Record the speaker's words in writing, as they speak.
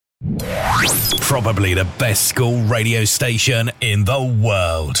Probably the best school radio station in the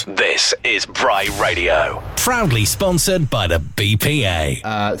world. This is Bry Radio. Proudly sponsored by the BPA.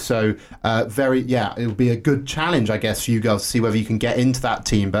 It'll be a good challenge, I guess, for you girls to see whether you can get into that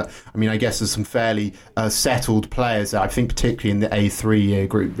team. But, I mean, I guess there's some fairly settled players there. I think particularly in the A3 year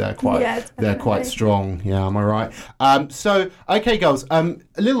group, they're quite strong. Yeah, am I right? Okay, girls, a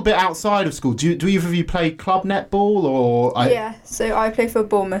little bit outside of school. Do either of you play club netball or... So I play for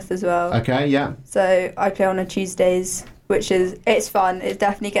Bournemouth as well. Okay, yeah. So I play on a Tuesdays, it's fun. It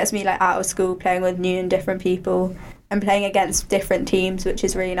definitely gets me out of school, playing with new and different people and playing against different teams, which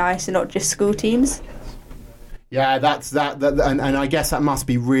is really nice, and not just school teams. Yeah, that's that and I guess that must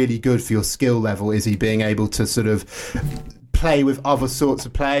be really good for your skill level, Izzy, being able to sort of play with other sorts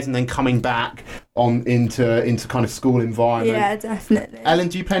of players and then coming back on into kind of school environment. Yeah, definitely. Ellen,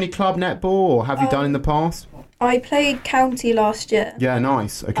 do you play any club netball, or have you done in the past? I played county last year. Yeah,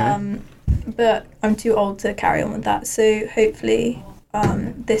 nice. Okay. But I'm too old to carry on with that, so hopefully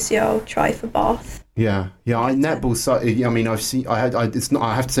this year I'll try for Bath. Yeah. Netball's. I mean, I've seen. It's not.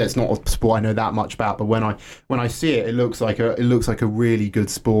 I have to say, it's not a sport I know that much about. But when I see it, it looks like a really good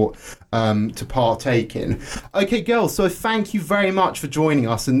sport to partake in. Okay, girls. So thank you very much for joining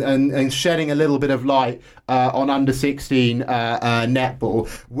us and shedding a little bit of light on under 16 netball.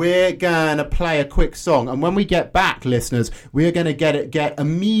 We're gonna play a quick song, and when we get back, listeners, we're gonna get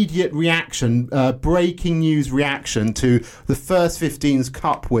immediate reaction, breaking news reaction to the First 15's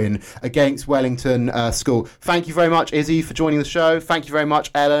Cup win against Wellington School. Thank you very much, Izzy, for joining the show. Thank you very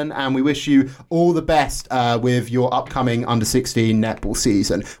much, Ellen, and we wish you all the best with your upcoming under 16 netball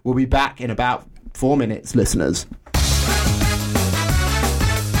season. We'll be back in about 4 minutes, listeners.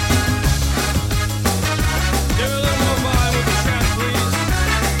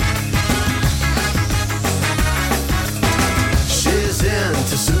 She's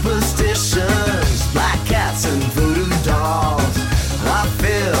into superstitions, black cats and voodoo dolls. I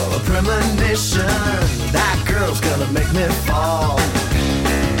feel a premonition, that girl's gonna make me fall.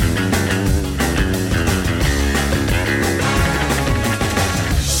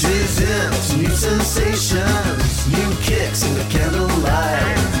 She's into new sensations, new kicks in the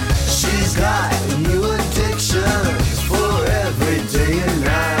candlelight. She's got new addictions for every day and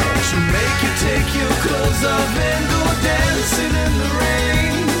night. She'll make you take your clothes off and go dancing in the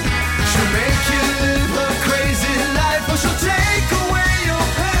rain. She'll make you live her crazy life, or she'll take away your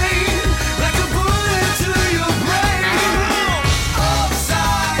pain like a bullet to your brain.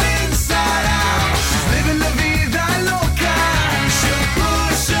 Upside, inside out, she's living la vida loca. She'll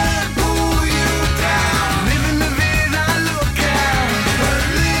push and pull you down, living la vida loca. Her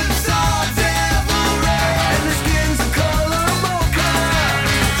lips are devil red and her skin's a color mocha.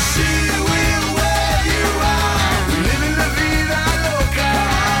 She will wear you out, living la vida loca.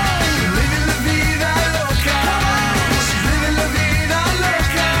 Living la vida loca. She's living la vida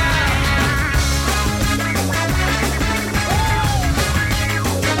loca.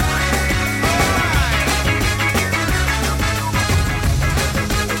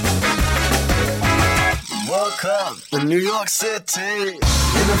 Woke up in New York City in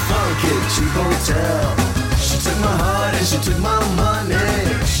a funky cheap hotel. She took my heart and she took my money.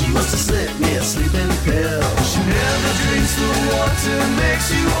 She must have slipped me a sleeping pill. She never drinks the water, makes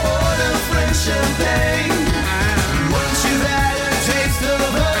you order French champagne. Once you've had a taste of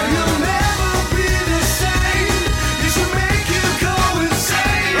her, you'll never be the same. It should make you go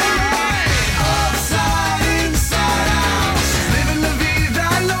insane. Upside, inside out, she's living la vida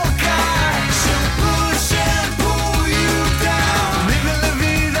loca. She'll push and pull you down, living la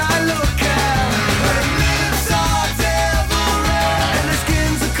vida loca. Her lips are devil red and her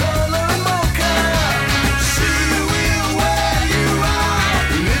skin's a color mocha. She will wear you out,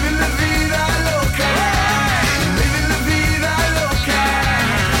 living la vida loca. Living la vida loca.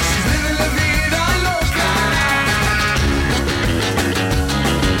 She's living la vida loca.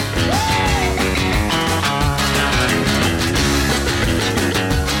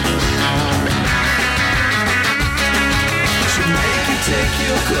 She'll make you take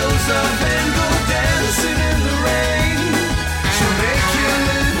your clothes off and go dancing in the rain. She'll make you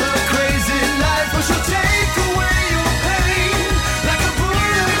live her crazy life, or she'll take away your pain like a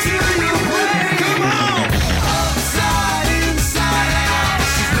bullet to your brain. Come on! Upside, inside out,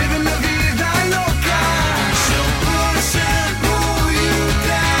 she's living la vida loca. She'll push and pull you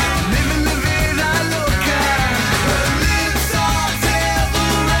down, living la vida loca. Her lips are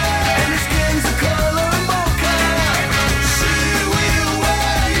devil red and her skin's a color mocha. She will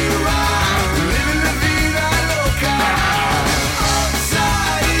wear you out,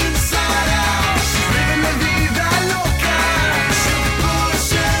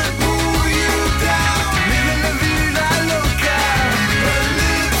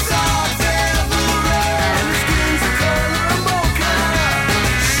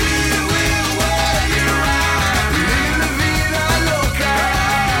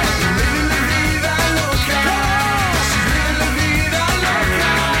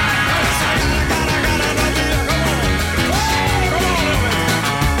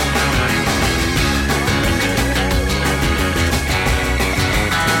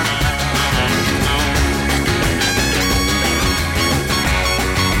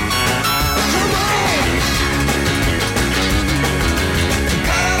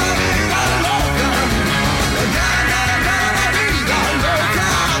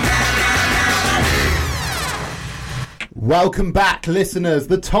 Welcome back, listeners.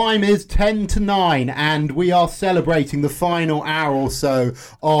 The time is 10 to 9 and we are celebrating the final hour or so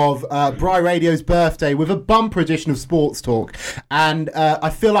of Bry Radio's birthday with a bumper edition of Sports Talk. And I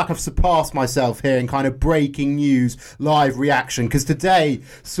feel like I've surpassed myself here in kind of breaking news live reaction, because today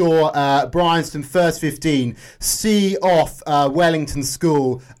saw Bryanston First 15 see off Wellington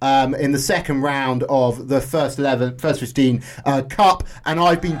School in the second round of the First 15 Cup. And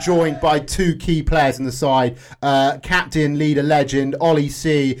I've been joined by two key players in the side, captain, leader, legend Ollie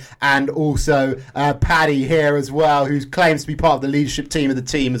C, and also Paddy here as well, who claims to be part of the leadership team of the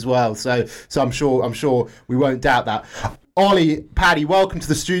team as well. So I'm sure we won't doubt that. Ollie, Paddy, welcome to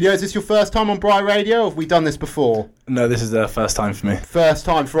the studio. Is this your first time on Bry Radio, or have we done this before? No, this is the first time for me. First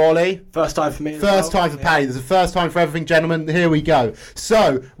time for Ollie. First time for me. First time for Paddy. There's a first time for everything, gentlemen. Here we go.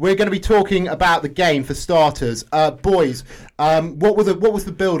 So we're going to be talking about the game for starters. Boys, what was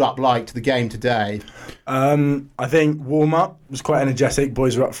the build-up like to the game today? I think warm-up was quite energetic.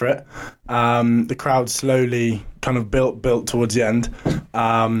 Boys were up for it. The crowd slowly kind of built towards the end.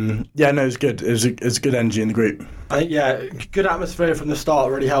 It was good. It was good energy in the group. I think, good atmosphere from the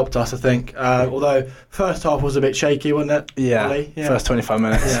start really helped us, I think. Although first half was a bit shaky, wasn't it? Yeah, Ollie? First 25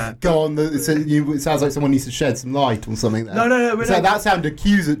 minutes. Yeah. Go on. It sounds like someone needs to shed some light on something there. No. That sounded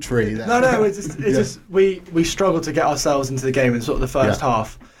accusatory there. No. It's just we struggled to get ourselves into the game in sort of the first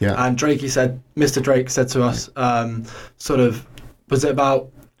half. Yeah. And Mr. Drake said to us, was it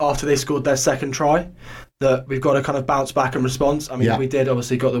about after they scored their second try, that we've got to kind of bounce back and respond. I mean, we did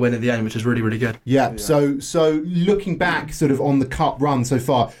obviously got the win at the end, which is really, really good. Yeah. So looking back sort of on the cup run so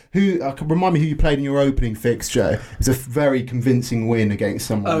far, remind me who you played in your opening fixture. It was a very convincing win against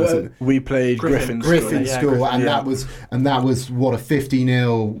someone, wasn't it? We played Griffin School, and that was what, a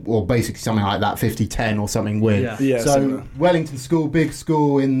 50-0 or basically something like that, 50-10 or something win. Yeah, so similar. Wellington School, big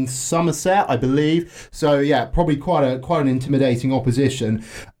school in Somerset, I believe. So yeah, probably quite an intimidating opposition.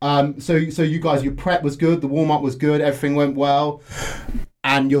 So you guys, your prep was good, the warm up was good, everything went well.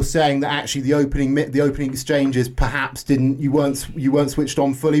 And you're saying that actually the opening exchanges perhaps you weren't switched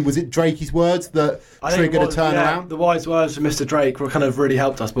on fully. Was it Drakey's words that triggered a turnaround? Yeah, the wise words from Mr. Drake were kind of really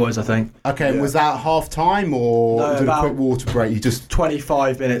helped us, boys, I think. Okay, and was that half time or did a quick water break? You just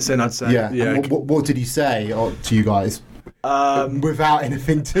 25 minutes in, I'd say. Yeah. And what did he say to you guys? Without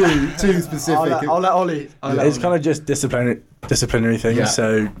anything too specific. I'll let Ollie. It's kind of just disciplinary things. Yeah.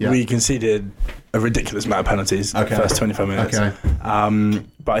 So Yeah. we conceded a ridiculous amount of penalties the first 25 minutes. Okay.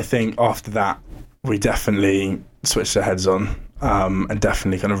 But I think after that, we definitely switched our heads on and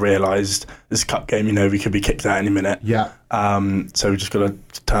definitely kind of realised this cup game, we could be kicked out any minute. Yeah. So we just got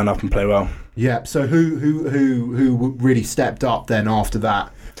to turn up and play well. Yeah. So who really stepped up then after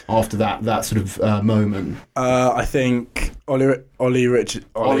that sort of moment? I think Ollie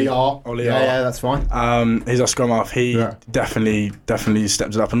R. Yeah, that's fine. He's our scrum half. He definitely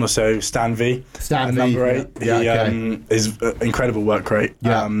stepped it up, and also Stan V, number 8. Is incredible work rate.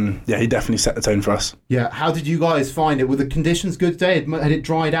 Yeah. He definitely set the tone for us. Yeah. How did you guys find it? Were the conditions good today? Had it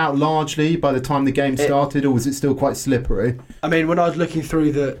dried out largely by the time the game started, or was it still quite slippery? I mean, when I was looking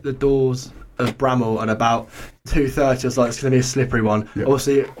through the doors of Bramall and about 2:30, I was like, it's going to be a slippery one. Yeah.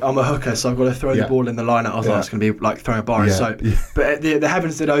 Obviously, I'm a hooker, so I've got to throw the ball in the line. I was like, it's going to be like throwing a bar of soap. Yeah. But the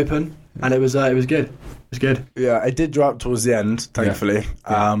heavens did open, and it was good. It was good. Yeah, it did dry up towards the end, thankfully.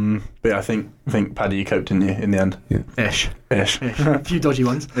 Yeah. But I think Paddy, you coped, didn't you, in the end? Yeah. Ish. A few dodgy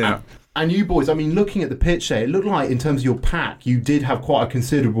ones. Yeah. And you boys, I mean, looking at the pitch there, it looked like in terms of your pack, you did have quite a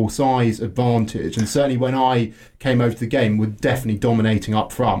considerable size advantage. And certainly when I came over to the game, we're definitely dominating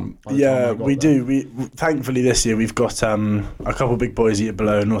up front. Yeah, we do. We thankfully this year we've got a couple of big boys here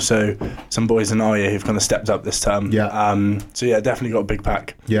below, and also some boys in our year who've kind of stepped up this term. Yeah. Definitely got a big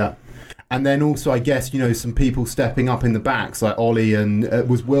pack. Yeah. And then also, I guess, some people stepping up in the backs, like Ollie and...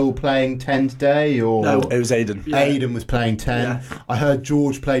 was Will playing 10 today? Or No, it was Aidan. Yeah. Aidan was playing 10. Yeah. I heard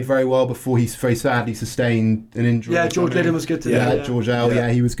George played very well before he very sadly sustained an injury. Yeah, George Liddon was good today. Yeah, George L. Yeah,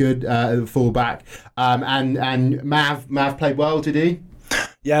 he was good at the full-back. And Mav played well, did he?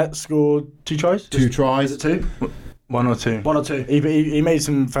 Yeah, scored 2 tries. 2 tries. Is it 2? 1 or 2. 1 or 2. He made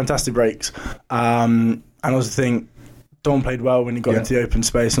some fantastic breaks. And I also think Dawn played well when he got into the open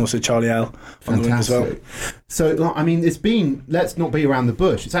space, and also Charlie L on the wing as well. So, I mean, it's been, let's not be around the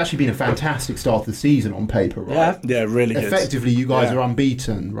bush, it's actually been a fantastic start of the season on paper, right? Yeah, really good. Effectively, you guys are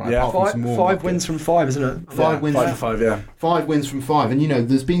unbeaten, right? Yeah. Apart from some 5 wins from 5, isn't it? 5 wins from 5, yeah. 5 wins from 5, and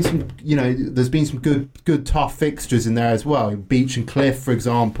there's been some good tough fixtures in there as well. Beach and Cliff, for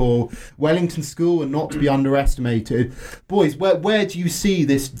example, Wellington School, and not to be underestimated. Boys, where do you see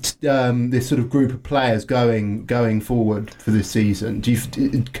this this sort of group of players going forward for this season?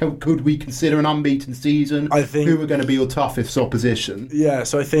 Could we consider an unbeaten season? I think who are going to be your toughest opposition? Yeah,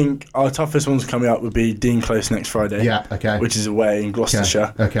 so I think our toughest ones coming up would be Dean Close next Friday. Yeah, okay. Which is away in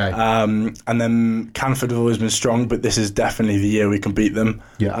Gloucestershire. Okay. And then Canford have always been strong, but this is definitely the year we can beat them.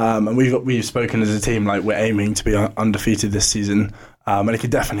 Yeah. And we've spoken as a team like we're aiming to be undefeated this season. And it could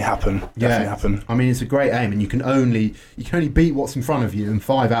definitely happen. Happen. I mean, it's a great aim, and you can only beat what's in front of you, and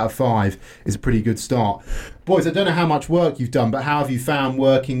 5 out of 5 is a pretty good start. Boys, I don't know how much work you've done, but how have you found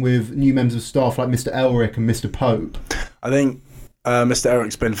working with new members of staff like Mr. Elric and Mr. Pope? I think Mr.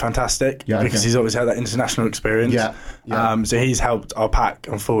 Eric's been fantastic because he's always had that international experience. So he's helped our pack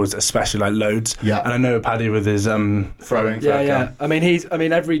and forwards, especially like loads. And I know Paddy with his throwing. I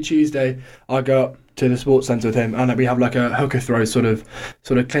mean, every Tuesday I go up to the sports centre with him, and we have like a hooker throw sort of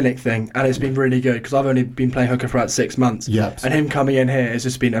clinic thing, and it's been really good because I've only been playing hooker for about 6 months. And him coming in here has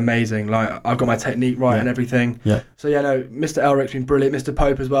just been amazing. Like, I've got my technique right and everything. So Mr. Elric's been brilliant. Mr.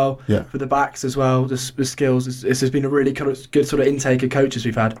 Pope as well for the backs as well. The skills. It's just been a really good sort of intake of coaches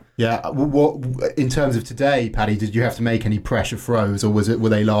we've had. What in terms of today, Paddy? Did you have to make any pressure throws, or were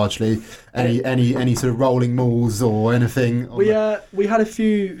they largely any sort of rolling mauls or anything? We had a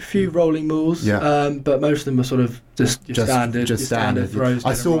few rolling mauls. But most of them were sort of just standard throws.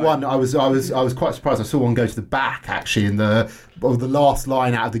 I saw one. I was quite surprised. I saw one go to the back actually in the last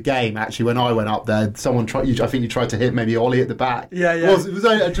line out of the game. Actually, when I went up there, someone tried. I think you tried to hit maybe Ollie at the back. It was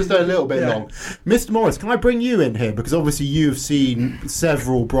only, just a little bit long. Mr. Morris, can I bring you in here, because obviously you've seen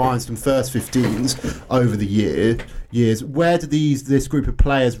several Bryanston first 15s over the years. Where do this group of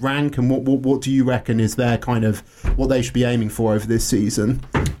players rank, and what do you reckon is their kind of what they should be aiming for over this season?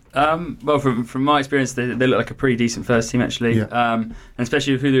 Well, from my experience, they look like a pretty decent first team actually, and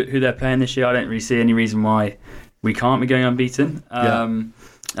especially with who they're playing this year, I don't really see any reason why we can't be going unbeaten.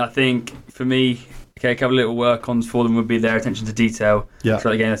 I think for me, a couple of little work-ons for them would be their attention to detail.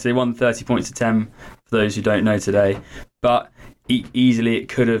 So again, they won 30 points to 10 for those who don't know today, but easily it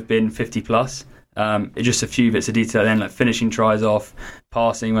could have been 50 plus. It's just a few bits of detail then, like finishing tries off,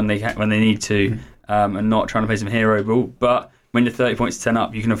 passing when they need to, and not trying to play some hero ball, but when you're 30 points to 10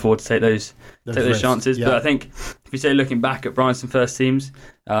 up, you can afford to take those chances. But I think if you say looking back at Bryanston first teams,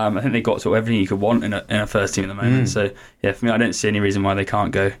 I think they've got sort of everything you could want in a first team at the moment. So for me, I don't see any reason why they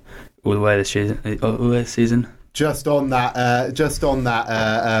can't go all the way this season. Just on that,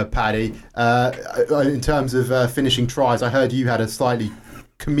 Paddy. In terms of finishing tries, I heard you had a slightly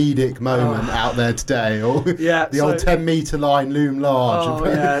comedic moment out there today, or the old 10-metre line loom large.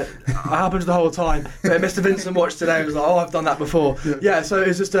 It happens the whole time. But Mr. Vincent watched today and was like, I've done that before. So it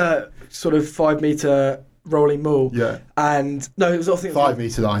was just a sort of 5-metre rolling maul. And no, it was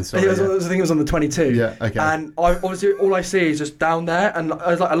 5-metre line. Sorry, I think it was on the 22. And obviously all I see is just down there, and I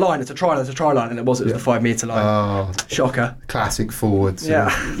was like, a line. It's a try line, and it was the 5-metre line. Oh, shocker! Classic forwards.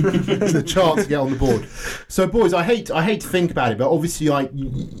 It's the chance to get on the board. So, boys, I hate to think about it, but obviously,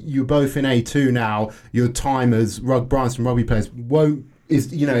 you're both in A2 now. Your time as Bryanston rugby players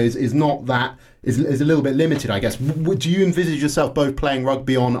is not that. Is a little bit limited, I guess. Do you envisage yourself both playing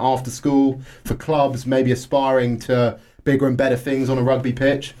rugby on after school for clubs, maybe aspiring to bigger and better things on a rugby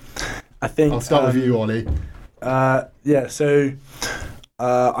pitch? I think I'll start with you, Ollie. So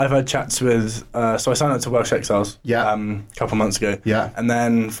I've had chats with. So I signed up to Welsh Exiles. A couple of months ago. And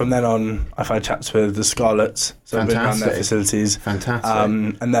then from then on, I've had chats with the Scarlets. So I've been around their facilities.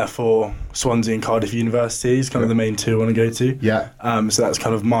 Fantastic. And therefore Swansea and Cardiff universities, kind of the main two I want to go to. So that's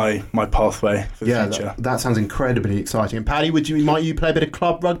kind of my pathway for the future. That sounds incredibly exciting. And Paddy, might you play a bit of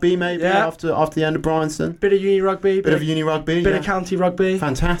club rugby maybe after the end of Bryanston? Bit of uni rugby. Bit of uni rugby. Bit of county rugby.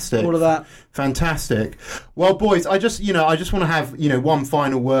 Fantastic. All of that. Fantastic. Well, boys, I just want to have one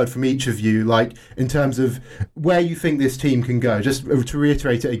final word from each of you, like in terms of where you think this team can go. Just to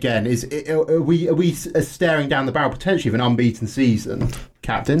reiterate it again, are we staring down the barrel potentially of an unbeaten season,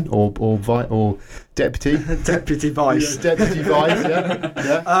 captain or deputy deputy vice? Deputy vice.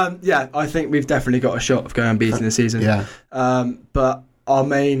 I think we've definitely got a shot of going unbeaten this season. But our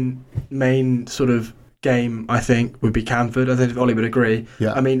main sort of game, I think, would be Canford. I think Ollie would agree.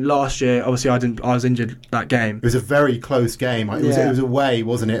 I mean, last year, obviously, I was injured that game. It was a very close game. It was away,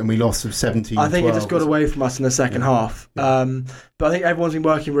 wasn't it? And we lost 17-12. I think it just got away from us in the second half. But I think everyone's been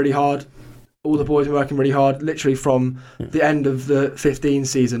working really hard. All the boys are working really hard. Literally from the end of the 15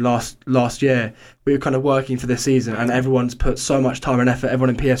 season last year, we were kind of working for this season, and everyone's put so much time and effort.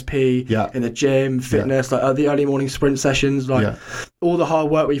 Everyone in PSP, in the gym, fitness, like the early morning sprint sessions, all the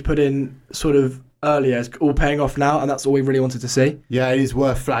hard work we've put in, sort of earlier is all paying off now, and that's all we really wanted to see. Yeah, it is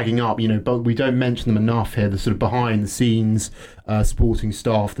worth flagging up, but we don't mention them enough here, the sort of behind the scenes sporting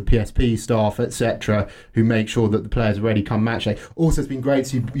staff, the PSP staff, etc., who make sure that the players are ready come match day. Also, it's been great to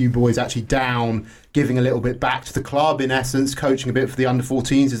see you boys actually down, giving a little bit back to the club, in essence, coaching a bit for the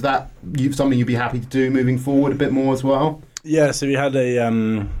under-14s. Is that something you'd be happy to do moving forward a bit more as well? Yeah, so we had I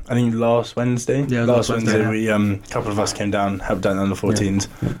think last Wednesday. Yeah, last Wednesday we a couple of us came down, helped down under 14s,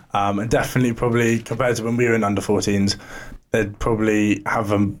 and definitely probably compared to when we were in under 14s, they'd probably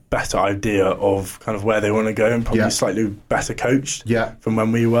have a better idea of kind of where they want to go, and probably slightly better coached from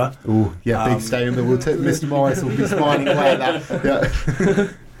when we were. Oh, yeah, big stadium. Mr. Morris will be smiling away at that.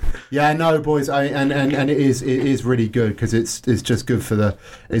 Yeah. Yeah, no, boys, and it is really good, because it's just good for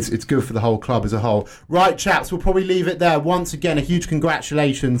it's good for the whole club as a whole. Right, chaps, we'll probably leave it there. Once again, a huge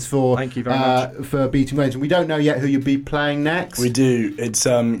congratulations thank you very much for beating Grange. We don't know yet who you'll be playing next. We do. It's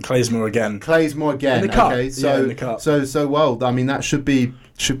Claysmore again. In the cup. Okay, in the cup. So well. I mean, that should be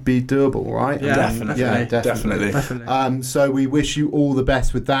doable, right? Yeah, definitely. So we wish you all the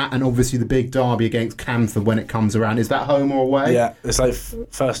best with that, and obviously the big derby against Camford when it comes around. Is that home or away? Yeah, it's like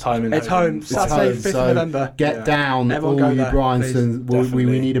first time in. It's home. Saturday, 5th of November. Get down, everyone all you Bryanston.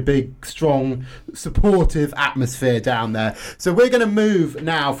 We need a big, strong, supportive atmosphere down there. So we're going to move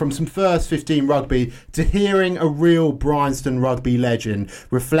now from some first 15 rugby to hearing a real Bryanston rugby legend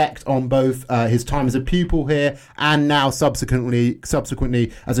reflect on both his time as a pupil here and now subsequently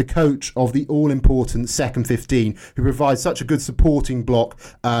as a coach of the all-important second 15, who provides such a good supporting block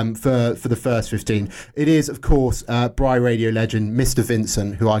for the first 15. It is, of course, Bry Radio legend Mr.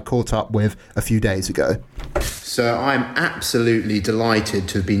 Vincent, who I caught up with a few days ago. So I'm absolutely delighted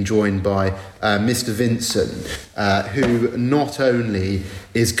to have been joined by Mr. Vincent, who not only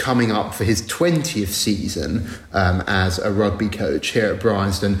is coming up for his 20th season as a rugby coach here at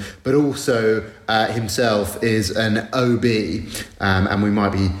Bryanston, but also himself is an OB, and we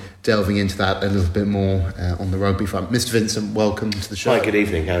might be delving into that a little bit more on the rugby front. Mr. Vincent, welcome to the show. Hi, good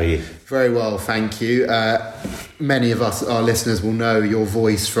evening. How are you? Very well, thank you. Many of us, our listeners, will know your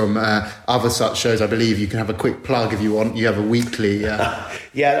voice from other such shows. I believe you can have a quick plug if you want. You have a weekly...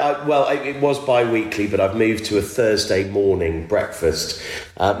 it was bi-weekly, but I've moved to a Thursday morning breakfast,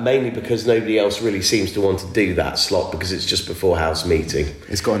 mainly because nobody else really seems to want to do that slot, because it's just before house meeting.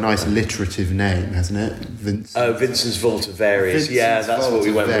 It's got a nice alliterative name, hasn't it? Vincent's Vault of Various. That's what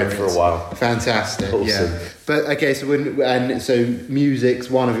we went with for a while. Fantastic. Awesome. Yeah. But okay, so music's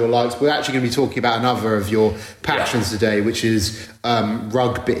one of your likes. We're actually going to be talking about another of your passions today, which is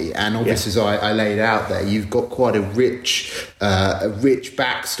rugby. And obviously, as I laid out there, you've got quite a rich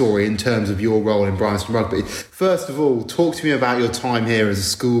backstory in terms of your role in Bryanston Rugby. First of all, talk to me about your time here as a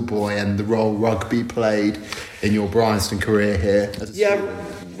schoolboy and the role rugby played in your Bryanston career here.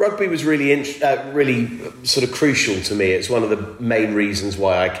 Rugby was really sort of crucial to me. It's one of the main reasons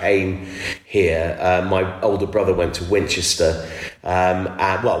why I came here. My older brother went to Winchester.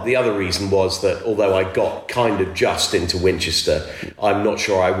 The other reason was that although I got kind of just into Winchester, I'm not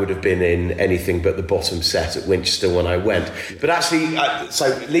sure I would have been in anything but the bottom set at Winchester when I went. But actually,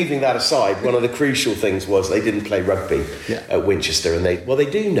 so leaving that aside, one of the crucial things was they didn't play rugby at Winchester, and they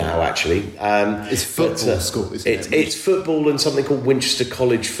do now actually. It's football school, isn't it? It's football and something called Winchester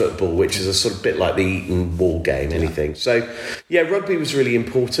College football, which is a sort of bit like the Eton Wall game, anything. So, rugby was really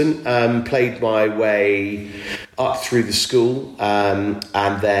important. Played my way up through the school, and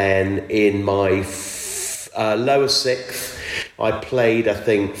then in my lower sixth, I played, I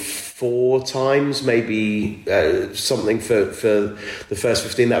think, 4 times, maybe something for the first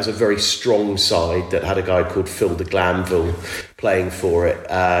 15. That was a very strong side that had a guy called Phil de Glanville playing for it.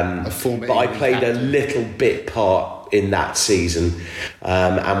 But I played a little bit part in that season,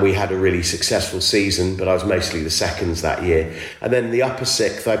 and we had a really successful season, but I was mostly the seconds that year. And then the upper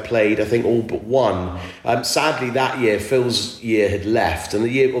sixth, I played, I think, all but one. Sadly, that year, Phil's year had left, and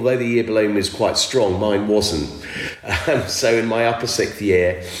although the year below me was quite strong, mine wasn't. So in my upper sixth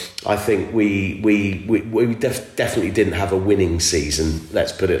year, I think we definitely didn't have a winning season,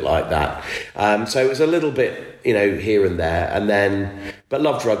 let's put it like that. So it was a little bit, here and there, but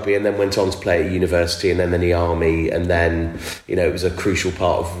loved rugby, and then went on to play at university, and then in the army, and then, it was a crucial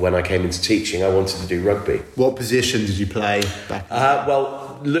part of when I came into teaching. I wanted to do rugby. What position did you play back then?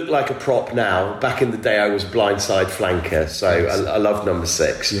 Look like a prop now. Back in the day, I was blindside flanker, so I loved number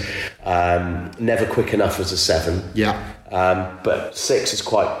 6. Yeah. Never quick enough as a 7. Yeah. But 6 is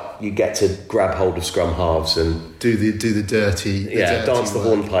you get to grab hold of scrum halves and do the dirty dance the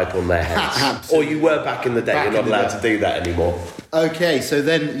hornpipe on their heads. Or you were back in the day. You're not allowed to do that anymore. Okay, so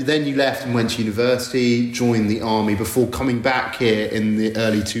then you left and went to university, joined the army before coming back here in the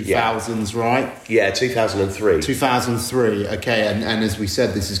early 2000s, right? Yeah, 2003. 2003. Okay, and as we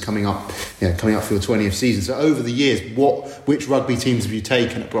said, this is coming up for your 20th season. So over the years, which rugby teams have you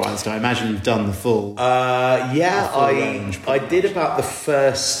taken at Bryanston? I imagine you've done the full. Range, I did about the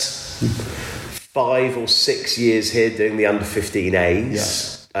first 5 or 6 years here doing the under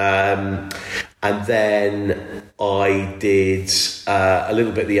 15As. Yeah. And then I did a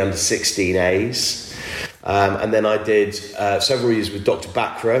little bit of the under 16As. And then I did several years with Dr.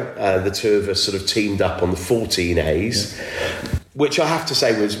 Bakra. The two of us sort of teamed up on the 14As, which I have to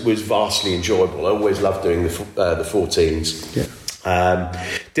say was vastly enjoyable. I always loved doing the 14s. Yeah.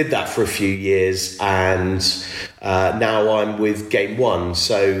 Did that for a few years, and now I'm with Game 1.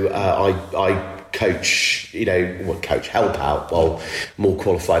 So I coach, help out while more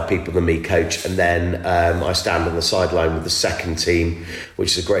qualified people than me coach, and then I stand on the sideline with the second team,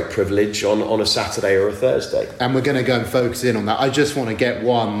 which is a great privilege on a Saturday or a Thursday. And we're going to go and focus in on that. I just want to get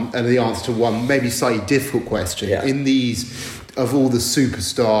the answer to one maybe slightly difficult question. Yeah. In these, of all the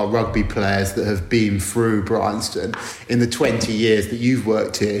superstar rugby players that have been through Bryanston, in the 20 years that you've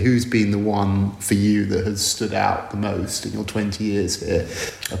worked here, who's been the one for you that has stood out the most in your 20 years here?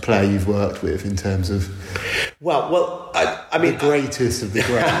 A player you've worked with in terms of... I mean... The greatest of the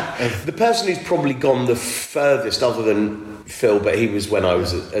great. The person who's probably gone the furthest, other than Phil, but he was when I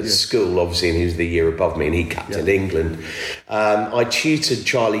was at school, obviously, and he was the year above me, and he captained England. I tutored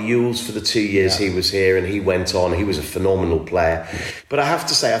Charlie Ewells for the 2 years he was here, and he went on. He was a phenomenal player. But I have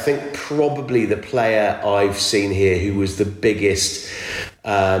to say, I think probably the player I've seen here who was the biggest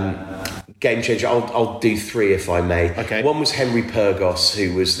game changer, I'll do 3 if I may. Okay. One was Henry Purgos,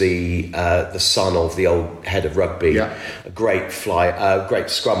 who was the son of the old head of rugby, a great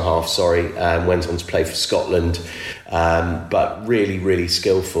scrum half, went on to play for Scotland, but really, really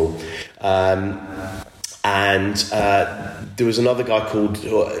skillful. And there was another guy called...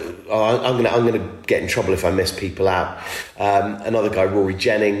 I'm going to get in trouble if I miss people out. Another guy, Rory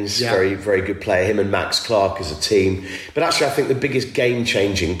Jennings, very, very good player. Him and Max Clark as a team. But actually, I think the biggest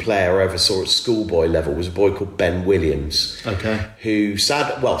game-changing player I ever saw at schoolboy level was a boy called Ben Williams. Okay. Who,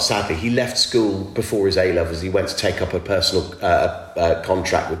 sadly, he left school before his A-levels. He went to take up a personal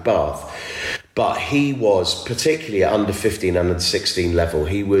contract with Bath. But he was, particularly at under 15 and under 16 level,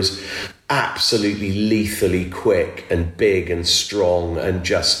 he was absolutely lethally quick and big and strong, and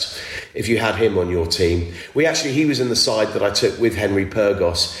just, if you had him on your team. He was in the side that I took with Henry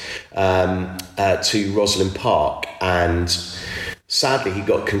Purgos to Rosslyn Park, and sadly he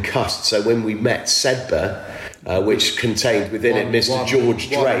got concussed. So when we met Sedbergh, which contained within it Mr. George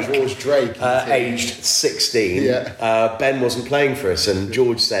Drake, aged 16. Ben wasn't playing for us, and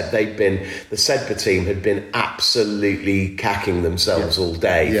George said the Sedbergh team had been absolutely cacking themselves all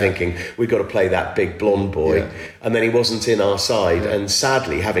day, thinking we've got to play that big blonde boy, and then he wasn't in our side, and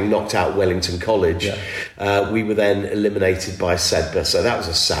sadly, having knocked out Wellington College, we were then eliminated by Sedbergh, so that was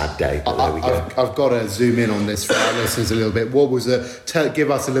a sad day, but there we go. I've got to zoom in on this for our listeners a little bit. Give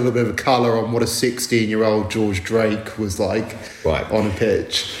us a little bit of a colour on what a 16-year-old George Drake was like on a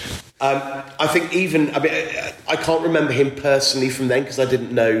pitch. I think I can't remember him personally from then because I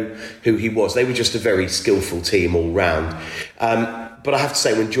didn't know who he was. They were just a very skillful team all round. But I have to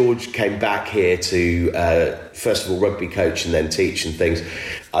say, when George came back here to, first of all, rugby coach and then teach and things,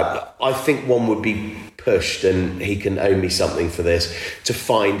 I think one would be pushed, and he can owe me something for this, to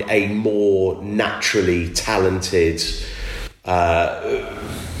find a more naturally talented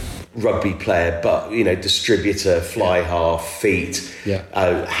rugby player, but distributor, fly half, feet,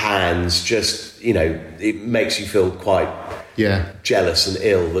 hands, just it makes you feel quite jealous and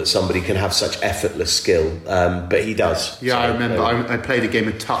ill that somebody can have such effortless skill, but he does. I remember I played a game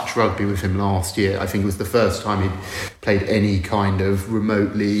of touch rugby with him last year. I think it was the first time he'd played any kind of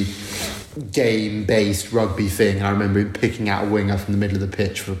remotely game-based rugby thing, and I remember him picking out a winger from the middle of the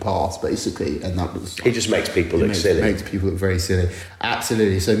pitch for a pass, basically, and that was... He just makes people look silly. Makes people look very silly.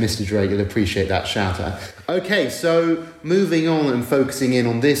 Absolutely. So, Mr. Drake, you'll appreciate that shout-out. Okay, so moving on and focusing in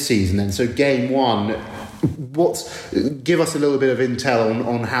on this season then. So, Game 1... give us a little bit of intel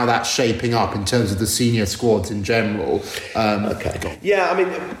on how that's shaping up in terms of the senior squads in general.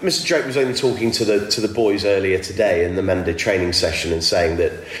 Mr. Drake was only talking to the boys earlier today in the Monday training session and saying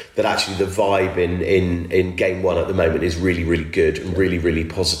that actually the vibe in Game 1 at the moment is really, really good and really, really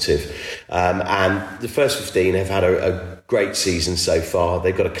positive. And the first 15 have had a great season so far.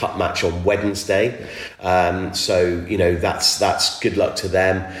 They've got a cup match on Wednesday, so that's good luck to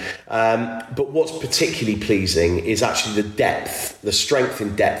them. But what's particularly pleasing is actually the strength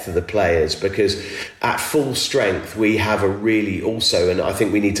and depth of the players, because at full strength we have a really also, and I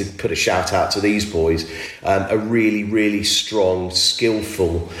think we need to put a shout out to these boys, a really, really strong,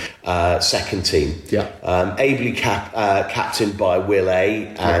 skillful second team. Ably captained by Will A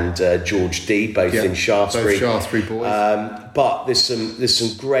and George D, both in Shaftesbury. Both Shaftesbury boys. But there's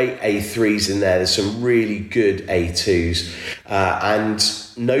some great A3s in there. There's some really good A2s,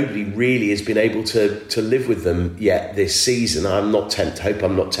 and nobody really has been able to live with them yet this season. Hope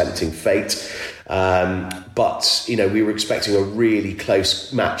I'm not tempting fate. But we were expecting a really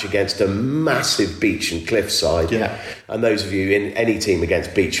close match against a massive Beach and Cliff side. And those of you in any team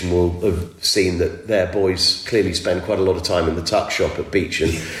against Beach will have seen that their boys clearly spend quite a lot of time in the tuck shop at Beach,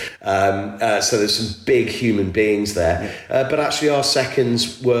 and so there's some big human beings there. But actually, our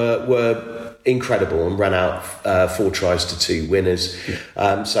seconds were incredible and ran out 4 tries to 2 winners.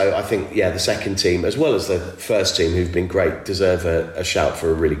 So I think, the second team, as well as the first team, who've been great, deserve a shout for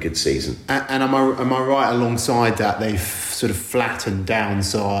a really good season. And am I right alongside that they've sort of flattened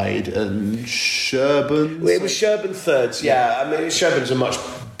downside and Sherburn? Well, it was Sherburn thirds, I mean, Sherburn's a much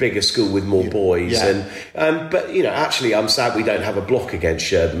bigger school with more boys, but actually I'm sad we don't have a block against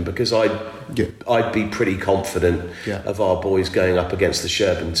Sherburn, because I'd be pretty confident of our boys going up against the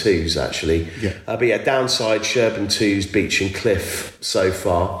Sherburn 2s actually. But downside Sherburn 2s, Beach and Cliff so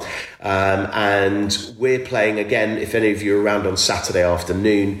far. And we're playing again, if any of you are around on Saturday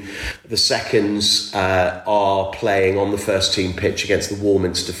afternoon, the seconds are playing on the first team pitch against the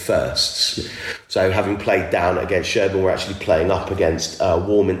Warminster firsts. So having played down against Sherburn, we're actually playing up against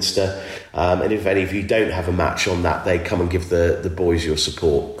Warminster. And if any of you don't have a match on that day, come and give the boys your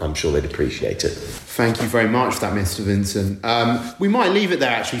support. I'm sure they'd appreciate it. Thank you very much for that, Mr. Vincent. We might leave it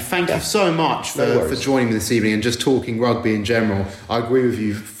there, actually. Thank you so much for joining me this evening and just talking rugby in general. I agree with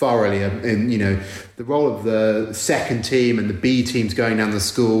you thoroughly in the role of the second team and the B teams going down the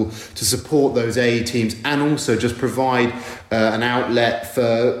school to support those A teams, and also just provide an outlet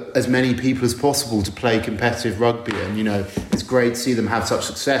for as many people as possible to play competitive rugby. And it's great to see them have such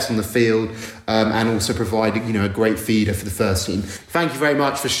success on the field, and also provide a great feeder for the first team. Thank you very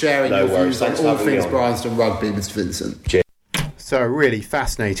much for sharing your views on all things Bryanston rugby, Mr. Vincent. Cheers. So a really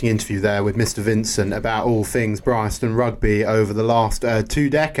fascinating interview there with Mr. Vincent about all things Bryanston rugby over the last 2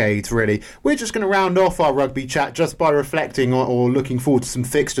 decades, really. We're just going to round off our rugby chat just by reflecting or looking forward to some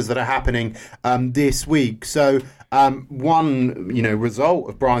fixtures that are happening this week. So one result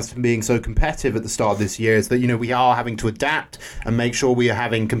of Bryanston being so competitive at the start of this year is that we are having to adapt and make sure we are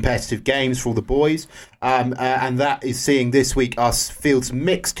having competitive games for all the boys, and that is seeing this week us field some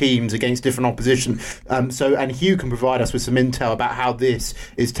mixed teams against different opposition. And Hugh can provide us with some intel about how this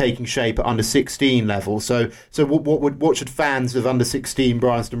is taking shape at under 16 level. So what should fans of under 16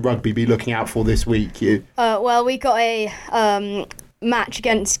 Bryanston rugby be looking out for this week, Hugh? Well, we got a match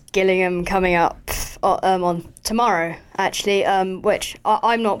against Gillingham coming up on tomorrow, actually, which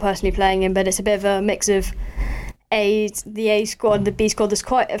I'm not personally playing in, but it's a bit of a mix of the A squad, the B squad. There's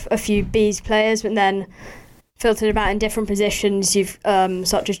quite a few B's players, but then filtered about in different positions. You've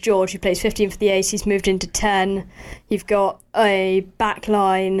such as George, who plays 15 for the Ace, he's moved into 10. You've got a back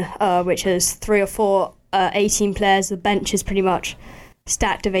line which has 3 or 4 18 players. The bench is pretty much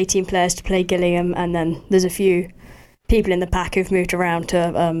stacked of 18 players to play Gillingham, and then there's a few people in the pack who've moved around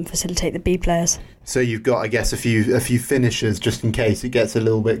to facilitate the B players. So you've got, I guess, a few finishers just in case it gets a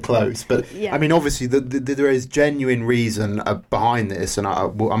little bit close. But I mean, obviously, there is genuine reason behind this, and I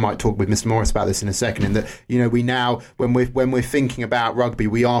might talk with Mr. Morris about this in a second. In that, we now, when we're thinking about rugby,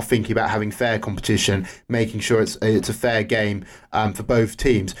 we are thinking about having fair competition, making sure it's a fair game for both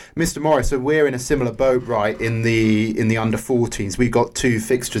teams. Mr. Morris, so we're in a similar boat, right? In the under 14s, we've got 2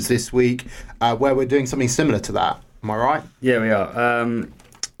 fixtures this week where we're doing something similar to that. Am I right? Yeah, we are.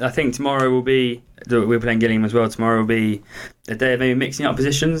 I think tomorrow we're playing Gillingham as well. Tomorrow will be a day of maybe mixing up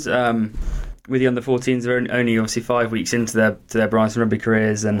positions. With the under 14s, they're only obviously 5 weeks into their Bryanston rugby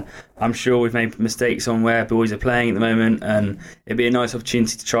careers, and I'm sure we've made mistakes on where boys are playing at the moment, and it'd be a nice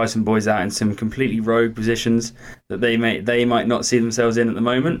opportunity to try some boys out in some completely rogue positions that they might not see themselves in at the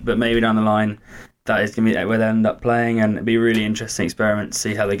moment, but maybe down the line that is going to be where they end up playing, and it'd be a really interesting experiment to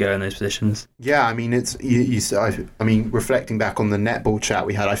see how they go in those positions. Yeah, I mean, reflecting back on the netball chat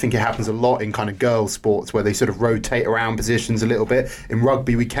we had, I think it happens a lot in kind of girls' sports where they sort of rotate around positions a little bit. In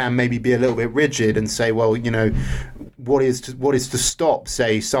rugby, we can maybe be a little bit rigid and say, well, what is to stop,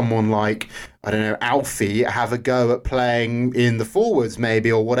 say, someone like, I don't know, Alfie have a go at playing in the forwards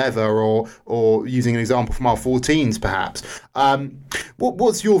maybe, or whatever, or using an example from our 14s perhaps.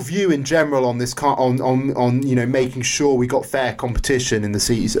 What's your view in general on this on making sure we got fair competition in the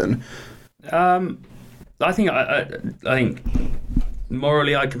season? I think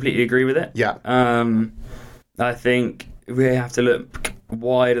morally I completely agree with it. Yeah. I think we have to look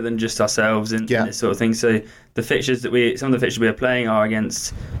wider than just ourselves in this sort of thing. So some of the fixtures we are playing are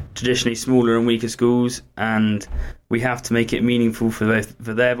against traditionally smaller and weaker schools, and we have to make it meaningful for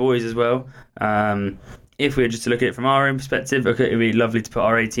their boys as well. If we were just to look at it from our own perspective, okay, it'd be lovely to put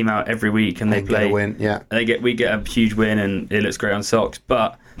our A team out every week and they play. Get a win, yeah. We get a huge win and it looks great on socks,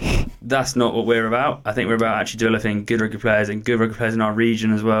 but that's not what we're about. I think we're about actually developing good rugby players and good rugby players in our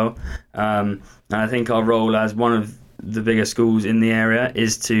region as well. And I think our role as one of the bigger schools in the area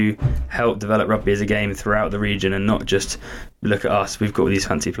is to help develop rugby as a game throughout the region, and not just look at us. We've got these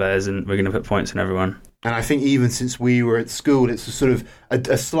fancy players and we're going to put points on everyone. And I think even since we were at school, it's a sort of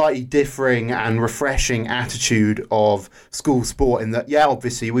a slightly differing and refreshing attitude of school sport, in that,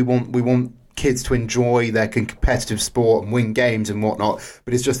 obviously we want kids to enjoy their competitive sport and win games and whatnot,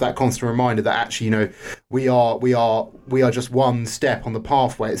 but it's just that constant reminder that actually, we are just one step on the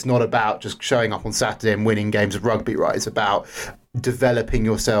pathway. It's not about just showing up on Saturday and winning games of rugby, right? It's about developing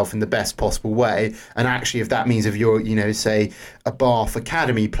yourself in the best possible way. And actually, if you're say a Bath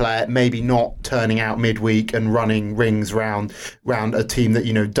Academy player, maybe not turning out midweek and running rings round a team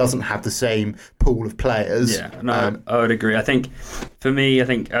that doesn't have the same pool of players. I would agree. I think for me,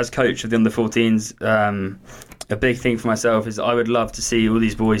 as coach of the under-14s, a big thing for myself is I would love to see all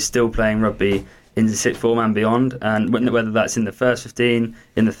these boys still playing rugby in the sixth form and beyond, and whether that's in the first 15,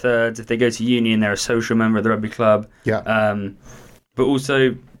 in the thirds, if they go to uni and they're a social member of the rugby club. But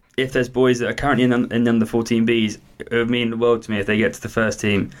also, if there's boys that are currently in under 14Bs, it would mean the world to me if they get to the first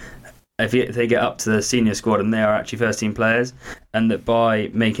team, if they get up to the senior squad and they are actually first team players, and that by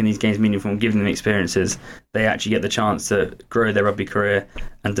making these games meaningful and giving them experiences, they actually get the chance to grow their rugby career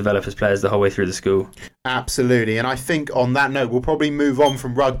and develop as players the whole way through the school. Absolutely. And I think on that note, we'll probably move on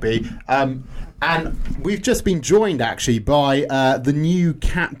from rugby. And we've just been joined, actually, by the new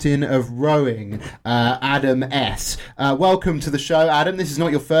captain of rowing, Adam S. Welcome to the show, Adam. This is not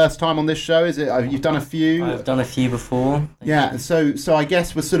your first time on this show, is it? You've done a few? I've done a few before. Yeah, so I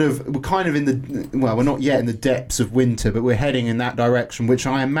guess we're kind of in the... Well, we're not yet in the depths of winter, but we're heading in that direction, which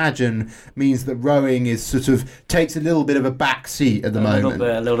I imagine means that rowing is sort of... takes a little bit of a back seat at the moment.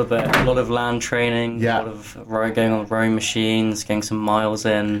 A little bit. A lot of land training, a lot of going on rowing machines, getting some miles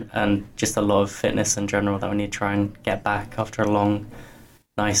in, and just a lot of fitness in general that we need to try and get back after a long,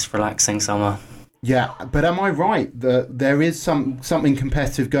 nice, relaxing summer. Yeah, but am I right that there is something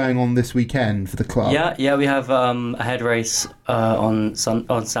competitive going on this weekend for the club? Yeah, we have a head race on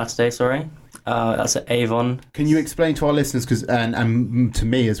Saturday. That's at Avon. Can you explain to our listeners, because and to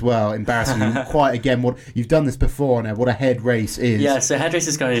me as well, embarrassingly, quite again, what you've done this before now, what a head race is? Yeah, so head race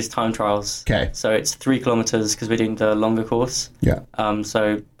is kind of just time trials. Okay. So it's 3 kilometres because we're doing the longer course. Yeah.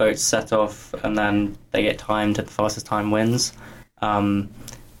 So boats set off and then they get timed, and the fastest time wins.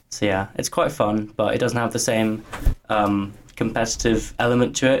 So yeah, it's quite fun, but it doesn't have the same competitive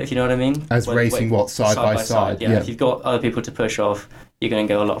element to it, if you know what I mean. As racing side by side? Yeah, if you've got other people to push off, you're going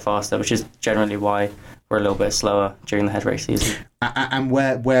to go a lot faster, which is generally why we're a little bit slower during the head race season. And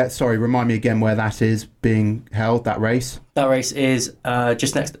where? Sorry, remind me again where that is being held, that race? That race is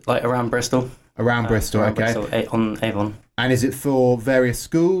just next, around Bristol. Around Bristol, okay. Bristol, on Avon. And is it for various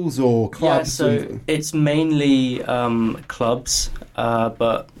schools or clubs? Yeah, so it's mainly clubs,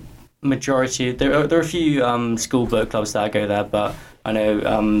 but majority... There are a few school boat clubs that go there, but I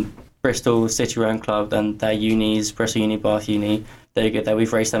know Bristol City Rowing Club and their unis, Bristol Uni, Bath Uni, they go there.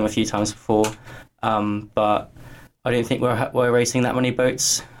 We've raced them a few times before, but I don't think we're racing that many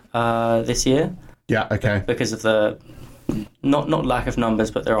boats this year. Yeah, okay. Because of the not lack of numbers,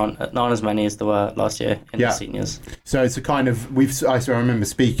 but there aren't as many as there were last year in the seniors. So it's a kind of I remember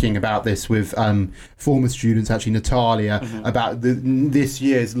speaking about this with former students, actually Natalia, about this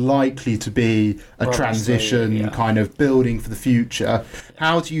year is likely to be a transition, kind of building for the future.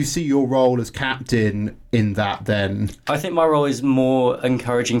 How do you see your role as captain in that then? I think my role is more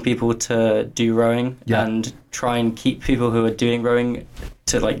encouraging people to do rowing and try and keep people who are doing rowing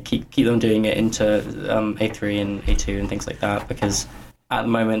to keep them doing it into A3 and A2 and things like that, because at the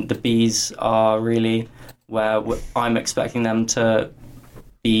moment the Bs are really where I'm expecting them to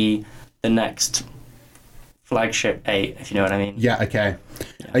be the next flagship 8, if you know what I mean. Yeah, okay.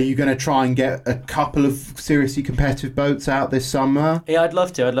 Yeah. Are you going to try and get a couple of seriously competitive boats out this summer? Yeah, I'd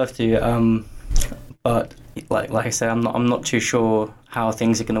love to. But like I said, I'm not too sure how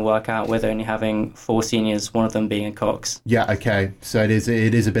things are going to work out with only having 4 seniors, one of them being a Cox. Yeah, okay. So it is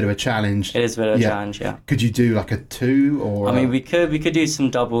a bit of a challenge. It is a bit of a challenge, yeah. Could you do like a 2 or? I mean, we could do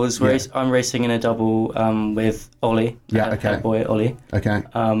some doubles. I'm racing in a double with Ollie. Boy Ollie. Okay.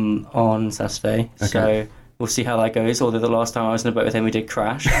 On Saturday. Okay. So we'll see how that goes. Although the last time I was in a boat with him, we did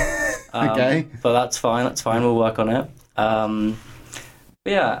crash. Okay. But that's fine. We'll work on it.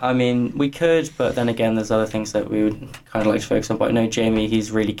 Yeah, I mean, we could, but then again, there's other things that we would kind of like to focus on. But I know Jamie,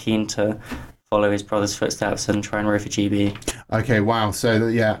 he's really keen to follow his brother's footsteps and try and row for GB. Okay, wow. So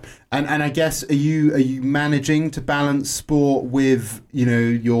yeah, and I guess are you managing to balance sport with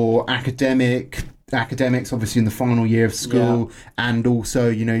your academics, obviously in the final year of school, and also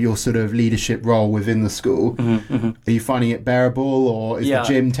your sort of leadership role within the school? Mm-hmm, mm-hmm. Are you finding it bearable, or is the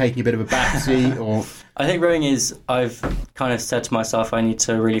gym taking a bit of a backseat? Or I think rowing is. I've kind of said to myself, I need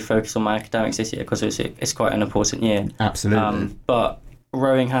to really focus on my academics this year because it's quite an important year. Absolutely. But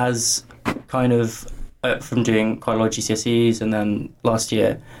rowing has kind of from doing quite a lot of GCSEs, and then last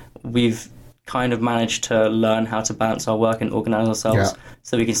year we've kind of managed to learn how to balance our work and organise ourselves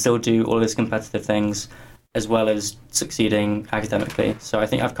so we can still do all those competitive things as well as succeeding academically. So I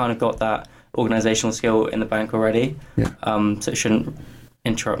think I've kind of got that organisational skill in the bank already. So it shouldn't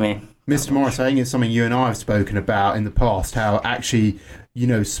interrupt me. Mr. Morris, I think it's something you and I have spoken about in the past, how actually,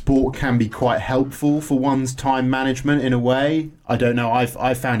 sport can be quite helpful for one's time management in a way. I don't know, I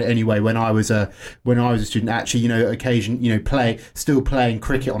found it anyway when I was a student, actually, still playing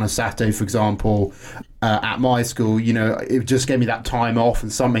cricket on a Saturday, for example, at my school, it just gave me that time off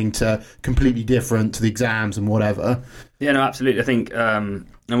and something completely different to the exams and whatever. Yeah, no, absolutely. I think I'm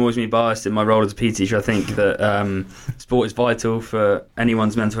always being biased in my role as a PE teacher. I think that sport is vital for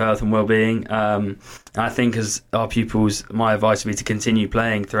anyone's mental health and well-being. And I think as our pupils, my advice would be to continue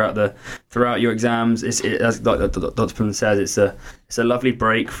playing throughout your exams. As Dr. Pullan says, it's a lovely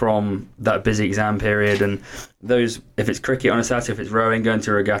break from that busy exam period, and those, if it's cricket on a Saturday, if it's rowing, going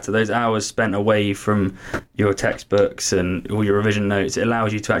to a regatta, those hours spent away from your textbooks and all your revision notes, it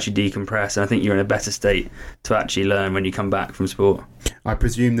allows you to actually decompress, and I think you're in a better state to actually learn when you come back from sport. I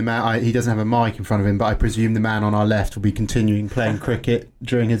presume the man, he doesn't have a mic in front of him, but I presume the man on our left will be continuing playing cricket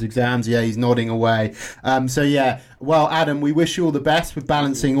during his exams. Yeah, he's nodding away. Well, Adam, we wish you all the best with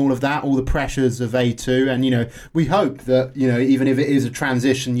balancing all of that, all the pressures of A2, and we hope that even if it is a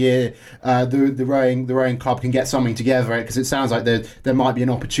transition year, the rowing club can get something together, because it sounds like there might be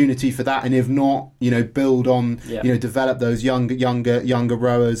an opportunity for that, and if not, build on, develop those younger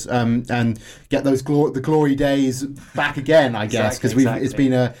rowers, and get those the glory days back again, I guess, because it's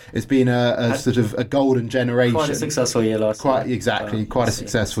been a sort of a golden generation. Quite a successful year last year. Quite a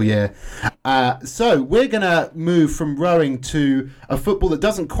successful year. So we're gonna move from rowing to a football that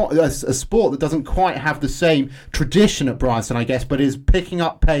a sport that doesn't quite have the same tradition at Bryanston, I guess, but is picking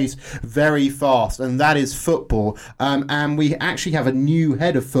up pace very fast, and that is football. And we actually have a new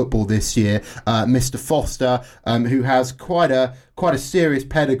head of football this year, Mr. Foster, who has quite a serious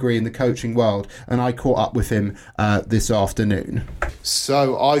pedigree in the coaching world, and I caught up with him this afternoon.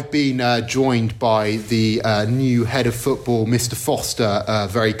 So I've been joined by the new head of football, Mr. Foster,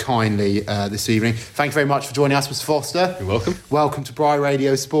 very kindly this evening. Thank you very much for joining us, Mr. Foster. You're welcome. Welcome to Bry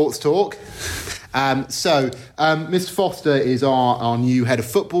Radio Sports Talk. Mr. Foster is our new head of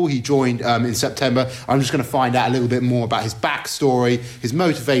football. He joined in September. I'm just going to find out a little bit more about his backstory, his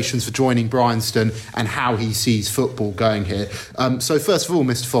motivations for joining Bryanston, and how he sees football going here. So first of all,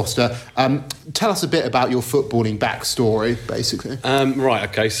 Mr. Foster, tell us a bit about your footballing backstory, basically. Right,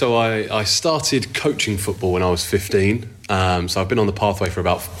 okay. So I started coaching football when I was 15. So I've been on the pathway for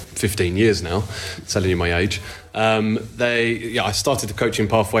about 15 years now, telling you my age. I started the coaching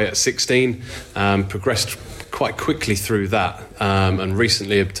pathway at 16, progressed quite quickly through that, and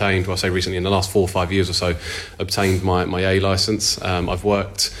recently obtained, well, I say recently, in the last 4 or 5 years or so, obtained my A licence. I've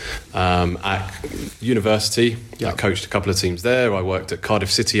worked at university. I coached a couple of teams there. I worked at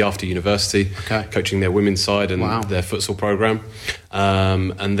Cardiff City after university, coaching their women's side and their futsal programme.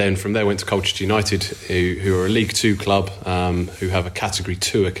 And then from there went to Colchester United, who are a League 2 club, who have a Category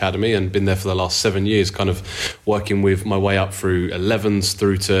 2 academy, and been there for the last 7 years, kind of working with my way up through 11s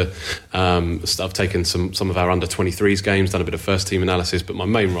through to I've taken some of our under 23s games, done a bit of first team analysis, but my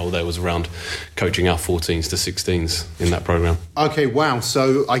main role there was around coaching our 14s to 16s in that programme. Okay, wow.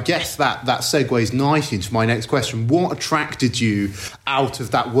 So I guess that segues nicely into my next question. What attracted you out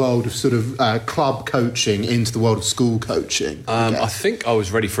of that world of sort of club coaching into the world of school coaching? I I think I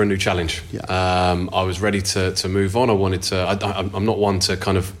was ready for a new challenge. Yeah. I was ready to move on. I wanted to. I'm not one to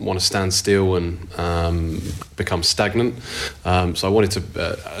kind of want to stand still and become stagnant. So I wanted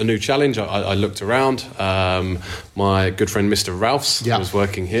a new challenge. I looked around. My good friend Mr. Ralphs was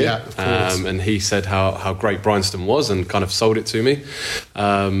working here, and he said how great Bryanston was and kind of sold it to me.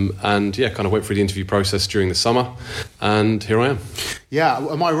 And kind of went through the interview process during the summer, and here I am. Yeah,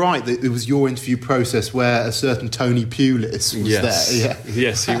 am I right that it was your interview process where a certain Tony Pulis was there? Yeah.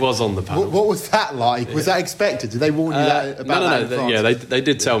 Yes, he was on the panel. What was that like? Was that expected? Did they warn you about that in advance? They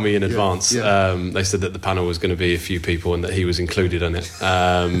did tell me in advance. They said that the panel was going to be a few people and that he was included in it.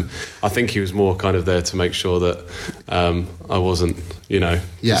 I think he was more kind of there to make sure that I wasn't,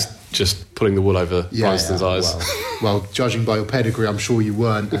 just pulling the wool over Bryanston's eyes. Well, judging by your pedigree, I'm sure you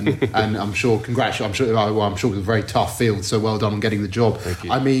weren't, and I'm sure. Congratulations! I'm sure it was a very tough field. So well done on getting the job. Thank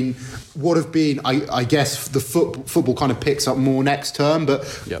you. I mean, what have been? I guess the football kind of picks up more next term. But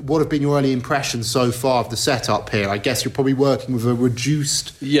what have been your early impressions so far of the setup here? I guess you're probably working with a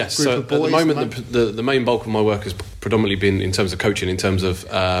reduced group of boys. At the moment, the main bulk of my work has predominantly been in terms of coaching, in terms of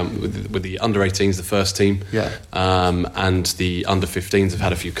with the under 18s, the first team, and the under 15s have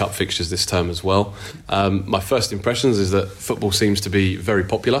had a few cup fixtures this term as well. My first impressions is that football seems to be very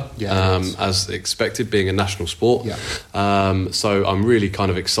popular, as expected, being a national sport. So I'm really kind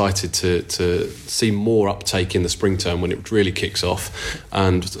of excited to see more uptake in the spring term when it really kicks off.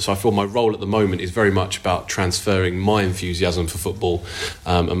 And so I feel my role at the moment is very much about transferring my enthusiasm for football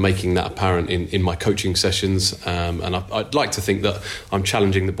and making that apparent in my coaching sessions. And I'd like to think that I'm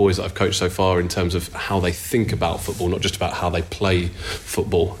challenging the boys that I've coached so far in terms of how they think about football, not just about how they play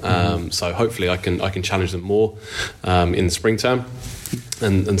football. So hopefully I can challenge them more in the spring term.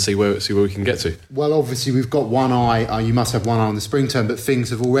 And see where we can get to. Well, obviously we've got one eye. You must have one eye on the spring term, but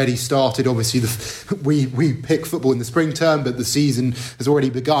things have already started. Obviously, we pick football in the spring term, but the season has already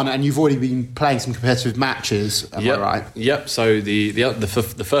begun, and you've already been playing some competitive matches. Am I right? Yep. So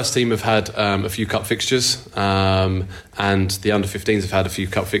the first team have had a few cup fixtures, and the under 15s have had a few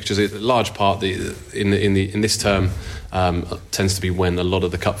cup fixtures. A large part in this term. Tends to be when a lot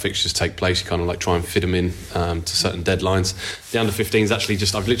of the cup fixtures take place. You kind of like try and fit them in to certain deadlines. The under 15s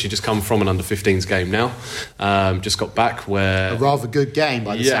I've literally just come from an under 15s game now. Just got back where... A rather good game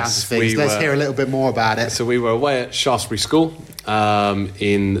by the sounds of things. Let's hear a little bit more about it. So we were away at Shaftesbury School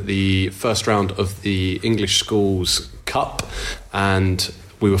in the first round of the English Schools Cup, and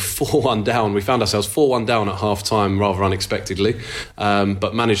we were 4-1 down. We found ourselves 4-1 down at half-time rather unexpectedly,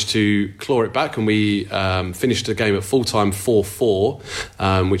 but managed to claw it back, and we finished the game at full-time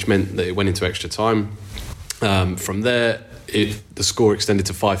 4-4, which meant that it went into extra time. From there, the score extended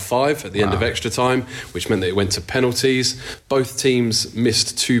to 5-5 at the end of extra time, which meant that it went to penalties. Both teams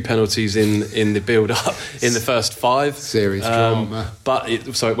missed 2 penalties in the build-up in the first 5. Serious drama.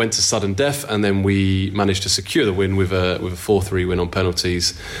 So it went to sudden death, and then we managed to secure the win with a 4-3 win on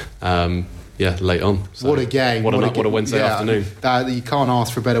penalties. Late on. So what a game. What a Wednesday afternoon. You can't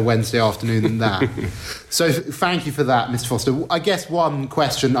ask for a better Wednesday afternoon than that. So thank you for that, Mr. Foster. I guess one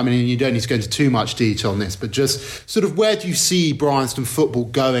question, I mean, you don't need to go into too much detail on this, but just sort of where do you see Bryanston football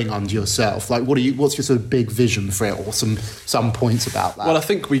going under yourself? Like, what's your sort of big vision for it, or some points about that? Well, I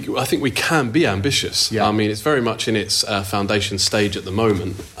think we can be ambitious. I mean, it's very much in its foundation stage at the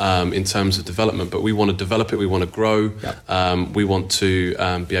moment in terms of development, but we want to develop it, we want to grow, we want to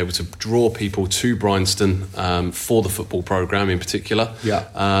be able to draw people to Bryanston for the football programme in particular,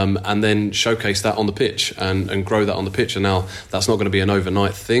 and then showcase that on the pitch and grow that on the pitch. And now that's not going to be an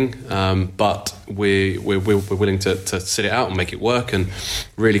overnight thing, but we're willing to sit it out and make it work, and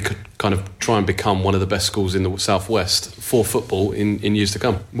really kind of try and become one of the best schools in the southwest for football in years to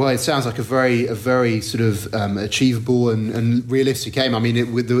come. Well, it sounds like a very sort of achievable and realistic aim. I mean,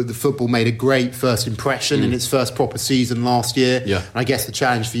 the football made a great first impression in its first proper season last year. And I guess the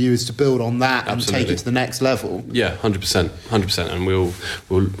challenge for you is to build on that and take it to the next level. 100%, and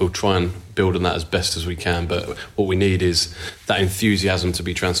we'll try and build on that as best as we can, but what we need is that enthusiasm to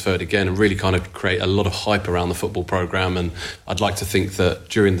be transferred again and really kind of create a lot of hype around the football programme. And I'd like to think that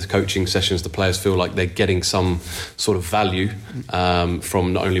during the coaching sessions the players feel like they're getting some sort of value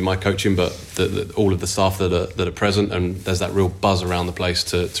from not only my coaching but all of the staff that are present, and there's that real buzz around the place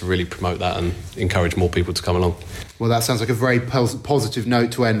to really promote that and encourage more people to come along. Well, that sounds like a very positive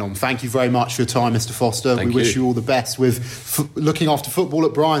note to end on. Thank you very much for your time, Mr. Foster. We wish you all the best with looking after football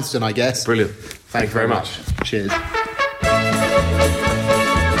at Bryanston, I guess. Brilliant. Thank you very much. Cheers.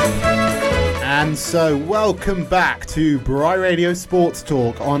 And so, welcome back to Bry Radio Sports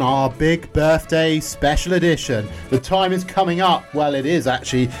Talk on our big birthday special edition. The time is coming up, well it is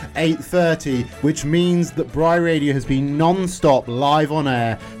actually 8:30, which means that Bry Radio has been non-stop live on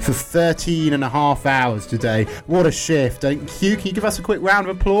air for 13 and a half hours today. What a shift. Hugh, can you give us a quick round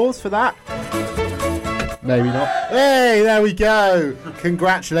of applause for that? Maybe not. Hey, there we go.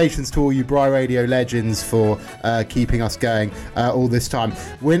 Congratulations to all you Bry Radio legends for keeping us going all this time.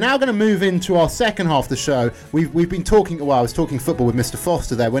 We're now going to move into our second half of the show. We've been talking, well, I was talking football with Mr.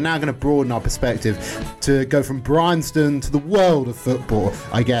 Foster there. We're now going to broaden our perspective to go from Bryanston to the world of football,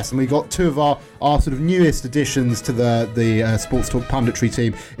 I guess. And we got two of our sort of newest additions to the Sports Talk punditry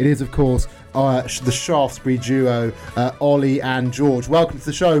team. It is, of course, the Shaftesbury duo, Ollie and George. Welcome to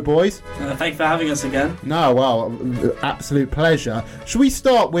the show, boys. Thanks for having us again. No, well, absolute pleasure. Should we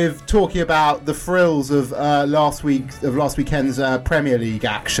start with talking about the thrills of last weekend's Premier League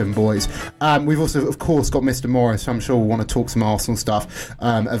action, boys? We've also, of course, got Mr. Morris, so I'm sure we'll want to talk some Arsenal stuff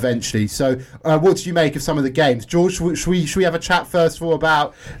eventually. So, what did you make of some of the games? George, should we have a chat first of all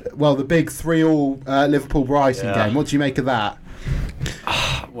about, well, the big 3-3 Liverpool-Brighton game? What do you make of that?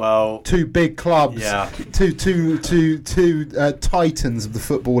 Well, two big clubs, yeah. two titans of the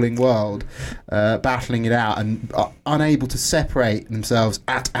footballing world, battling it out and unable to separate themselves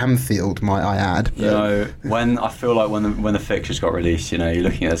at Anfield, might I add. You know, when I feel like when the fixtures got released, you know, you're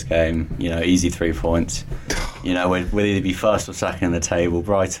looking at this game, you know, easy 3 points. You know, we'd either be first or second in the table.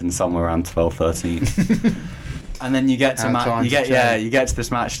 Brighton somewhere around 12, 13, and then you get to you get to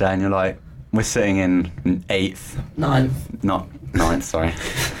this match day, and you're like, we're sitting in 8th, 9th, not 9th. Sorry,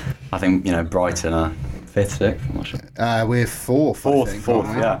 I think, you know, Brighton are 5th, 6th. I'm not sure. We're 4th. Fourth.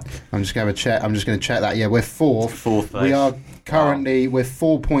 Yeah. I'm just going to check. that. Yeah, we're 4th. 4th. We are currently we're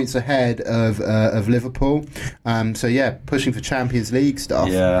 4 points ahead of Liverpool. So yeah, pushing for Champions League stuff.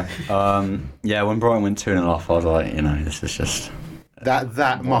 Yeah. When Brighton went 2-0 off, I was like, you know, this is just.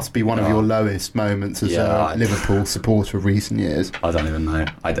 That must be one of your lowest moments as a Liverpool supporter of recent years. I don't even know.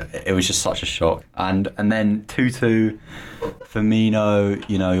 It was just such a shock. And then 2-2, Firmino,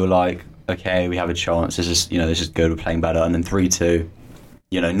 you know, you're like, okay, we have a chance. This is good. We're playing better. And then 3-2,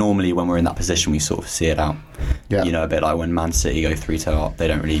 you know, normally when we're in that position, we sort of see it out. Yeah. You know, a bit like when Man City go 3-2 up, they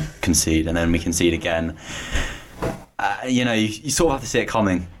don't really concede, and then we concede again. You know, you sort of have to see it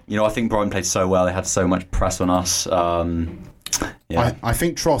coming. You know, I think Brighton played so well. They had so much press on us. Yeah. I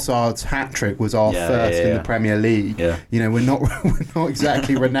think Trossard's hat-trick was our first in the Premier League. Yeah. You know, we're not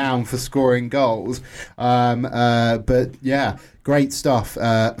exactly renowned for scoring goals, but yeah, great stuff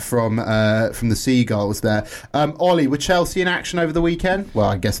from the Seagulls there. Ollie, were Chelsea in action over the weekend? Well,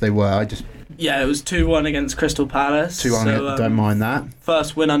 I guess they were. Yeah, it was 2-1 against Crystal Palace. 2-1, don't mind that.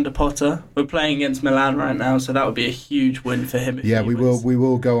 First win under Potter. We're playing against Milan right now, so that would be a huge win for him. Yeah, we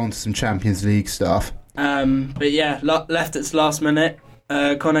will go on to some Champions League stuff. But yeah, left at the last minute.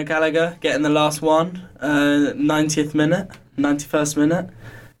 Conor Gallagher getting the last one, 90th minute, 91st minute.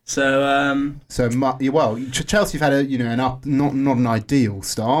 Chelsea have had not an ideal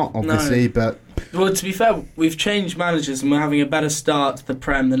start, obviously, but well, to be fair, we've changed managers and we're having a better start to the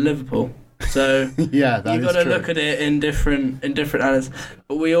Prem than Liverpool. So yeah, you've got to look at it in different areas.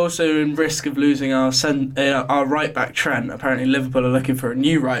 But we also in risk of losing our right back Trent. Apparently, Liverpool are looking for a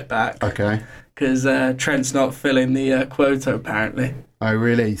new right back. Okay. Because Trent's not filling the quota, apparently. Oh,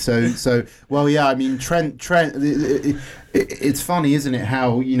 really? So well, yeah. I mean, Trent. It's funny, isn't it?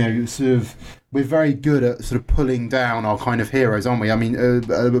 How, you know, sort of we're very good at sort of pulling down our kind of heroes, aren't we? I mean,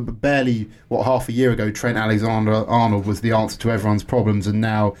 barely half a year ago, Trent Alexander-Arnold was the answer to everyone's problems, and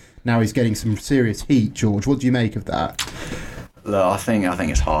now he's getting some serious heat. George, what do you make of that? Look, I think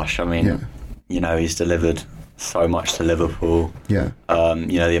it's harsh. I mean, you know, he's delivered so much to Liverpool. Yeah.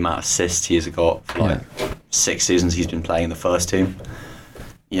 You know, the amount of assists he's got for 6 seasons he's been playing in the first team.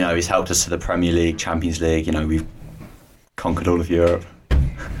 You know, he's helped us to the Premier League, Champions League. You know, we've conquered all of Europe.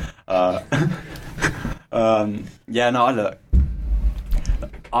 I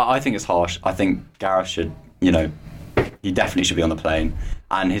think it's harsh. I think Gareth should, you know, he definitely should be on the plane.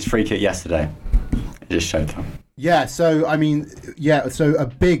 And his free kick yesterday, it just showed that. Yeah, so I mean, so a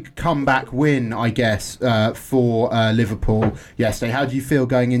big comeback win, I guess, for Liverpool yesterday. How do you feel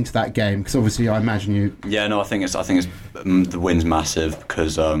going into that game? Because obviously, I imagine you. Yeah, no, I think it's the win's massive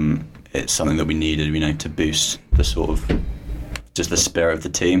because it's something that we needed, you know, to boost the sort of just the spirit of the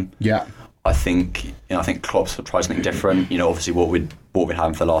team. Yeah, I think Klopp's tried something different. You know, obviously what we'd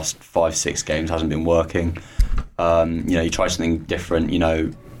had for the last 5-6 games hasn't been working. You know, you try something different. You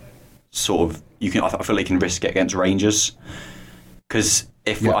know, sort of. I feel like you can risk it against Rangers because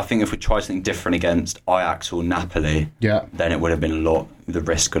I think if we tried something different against Ajax or Napoli, then it would have been the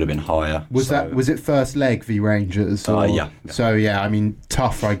risk could have been higher. Was it first leg v Rangers? Yeah. So I mean,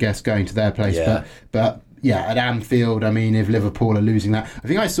 tougher, I guess, going to their place, but. Yeah, at Anfield, I mean, if Liverpool are losing that... I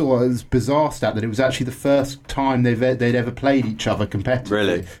think I saw a bizarre stat that it was actually the first time they'd ever played each other competitively.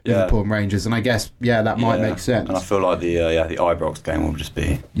 Really? Liverpool and Rangers. And I guess, that might make sense. And I feel like the Ibrox game will just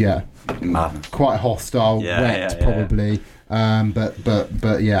be madness. Quite hostile, wet, probably.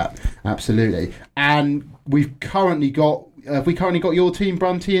 But yeah, absolutely. And we've currently got... Have we currently got your team,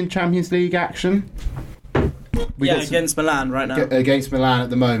 Brunty, in Champions League action? Against Milan right now. Against Milan at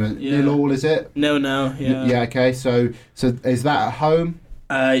the moment. 0-0, is it? 0-0, yeah. Yeah, okay. So is that at home?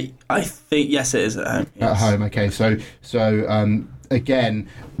 I think, yes, it is at home. Yes. At home, okay. So again,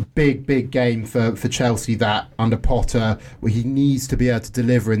 big game for Chelsea that under Potter, where he needs to be able to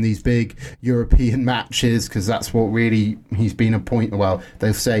deliver in these big European matches, because that's what really he's been appointed. Well,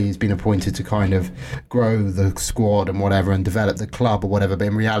 they'll say he's been appointed to kind of grow the squad and whatever and develop the club or whatever. But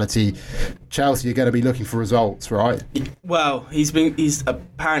in reality, Chelsea are going to be looking for results, right? Well, he's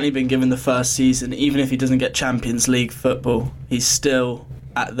apparently been given the first season. Even if he doesn't get Champions League football, he's still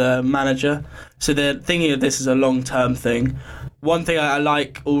at the manager. So they're thinking of this as a long-term thing. One thing I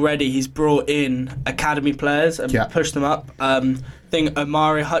like already, he's brought in academy players and pushed them up. I think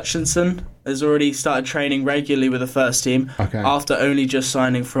Omari Hutchinson has already started training regularly with the first team after only just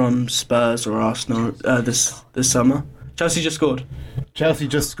signing from Spurs or Arsenal this summer. Chelsea just scored.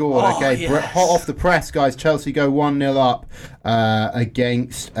 Okay. Yes. Hot off the press, guys. Chelsea go 1-0 up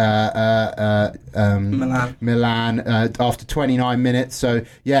against Milan after 29 minutes. So,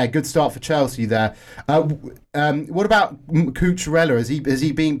 good start for Chelsea there. What about Cucurella? Has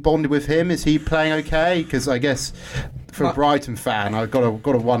he been bonded with him? Is he playing okay? Because I guess for a Brighton fan, I've got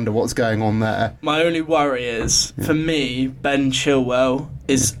to wonder what's going on there. My only worry is, for me, Ben Chilwell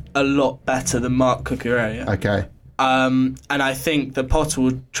is a lot better than Marc Cucurella. Okay. And I think that Potter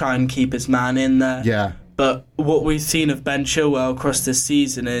will try and keep his man in there. Yeah. But what we've seen of Ben Chilwell across this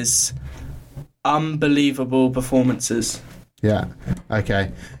season is unbelievable performances. Yeah.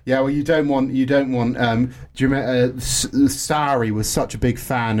 Okay. Yeah. Well, you don't want. Do you remember Sarri was such a big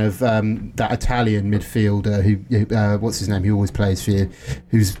fan of that Italian midfielder who what's his name? He always plays for you.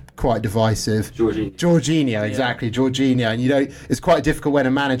 Who's quite divisive. Jorginho, exactly. Yeah. Jorginho, and it's quite difficult when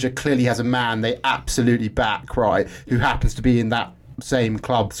a manager clearly has a man they absolutely back, right? Who happens to be in that same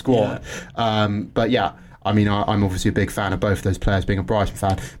club squad. Yeah. But yeah. I mean, I'm obviously a big fan of both of those players, being a Brighton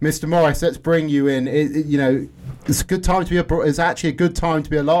fan. Mr. Morris, let's bring you in. It's a good time to be. It's actually a good time to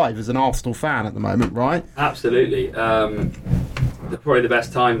be alive as an Arsenal fan at the moment, right? Absolutely. Probably the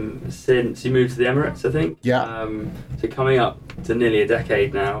best time since you moved to the Emirates, I think. Yeah. So coming up to nearly a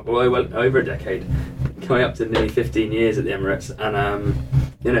decade now, well, over a decade, coming up to nearly 15 years at the Emirates,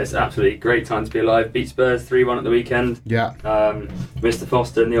 and it's absolutely great time to be alive. Beat Spurs 3-1 at the weekend. Yeah. Mr.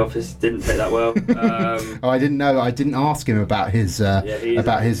 Foster in the office didn't take that well. I didn't know. I didn't ask him about his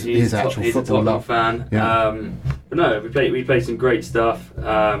actual football love. Fan. Yeah. But no, we played some great stuff.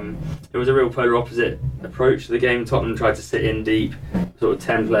 It was a real polar opposite approach to the game. Tottenham tried to sit in deep, sort of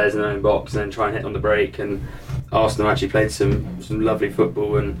 10 players in their own box, and then try and hit on the break. And Arsenal actually played some lovely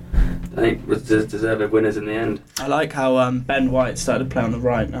football, and I think was deserved winners in the end. I like how Ben White started to play on the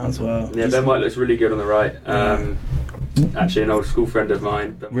right now as well. Yeah, Ben White looks really good on the right. Actually, an old school friend of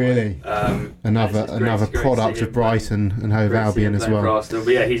mine. Ben really? White. Another product of Brighton and Hove Albion as well. Arsenal.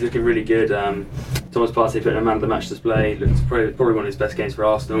 But yeah, he's looking really good. Thomas Partey put in a man of the match display. Looks probably one of his best games for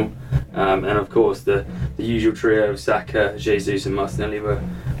Arsenal. And of course, the usual trio of Saka, Jesus, and Martinelli were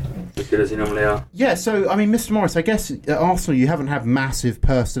as good as they normally are. Yeah, so, I mean, Mr. Morris, I guess at Arsenal you haven't had massive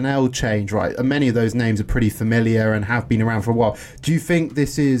personnel change, right? And many of those names are pretty familiar and have been around for a while. Do you think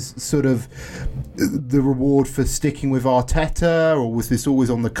this is sort of the reward for sticking with Arteta, or was this always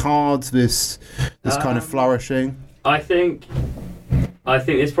on the cards, this kind of flourishing? I think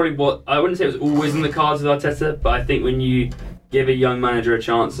it's probably what... I wouldn't say it was always in the cards with Arteta, but I think when you give a young manager a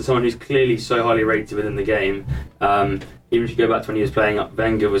chance, to someone who's clearly so highly rated within the game, even if you go back to when he was playing up,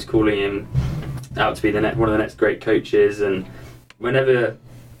 Wenger was calling him out to be one of the next great coaches, and whenever,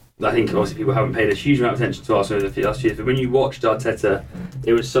 I think obviously people haven't paid a huge amount of attention to Arsenal in the last years, but when you watched Arteta,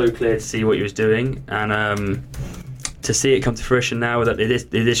 it was so clear to see what he was doing, and to see it come to fruition now with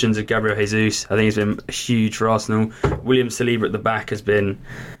the additions of Gabriel Jesus, I think it's been huge for Arsenal. William Saliba at the back has been...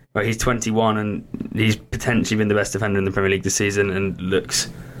 Well, he's 21 and he's potentially been the best defender in the Premier League this season, and looks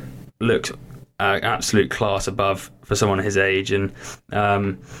absolute class above for someone his age, and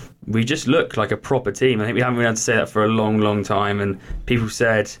we just look like a proper team. I think we haven't been able to say that for a long time, and people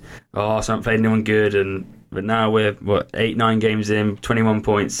said, Arsenal haven't played anyone good, and but now we're 8-9 games in, 21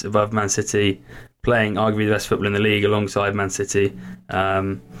 points above Man City, playing arguably the best football in the league alongside Man City.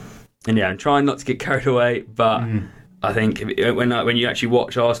 And I'm trying not to get carried away, but I think when you actually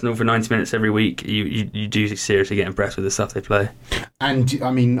watch Arsenal for 90 minutes every week, you do seriously get impressed with the stuff they play. And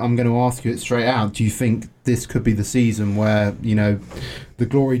I mean, I'm going to ask you it straight out. Do you think this could be the season where, you know, the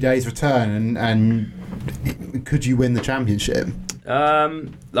glory days return and could you win the championship?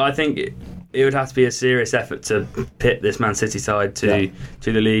 I think it would have to be a serious effort to pit this Man City side to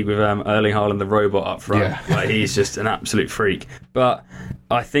the league with Erling Haaland, the robot, up front. Yeah. Like, he's just an absolute freak. But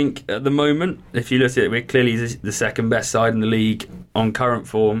I think at the moment, if you look at it, we're clearly the second best side in the league on current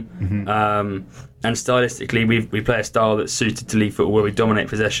form. And stylistically, we play a style that's suited to league football, where we dominate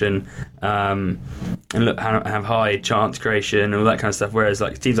possession and have high chance creation and all that kind of stuff. Whereas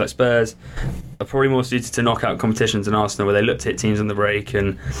like teams like Spurs are probably more suited to knockout competitions than Arsenal, where they look to hit teams on the break.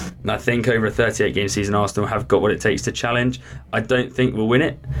 And I think over a 38-game season, Arsenal have got what it takes to challenge. I don't think we'll win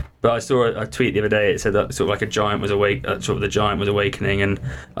it, but I saw a tweet the other day. It said that sort of like a giant was awake, sort of the giant was awakening, and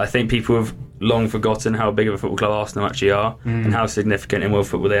I think people have long forgotten how big of a football club Arsenal actually are and how significant in world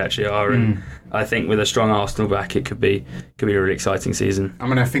football they actually are. And I think with a strong Arsenal back, it could be a really exciting season. I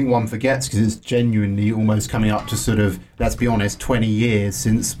mean, I think one forgets because it's genuinely almost coming up to sort of, let's be honest, 20 years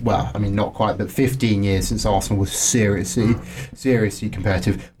since, well, I mean, not quite, but 15 years since Arsenal was seriously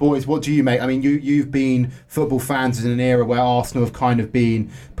competitive. Boys, what do you make? I mean, you've been football fans in an era where Arsenal have kind of been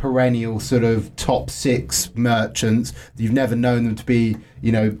perennial sort of top six merchants. You've never known them to be,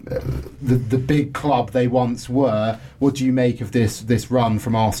 you know, the big club they once were. What do you make of this run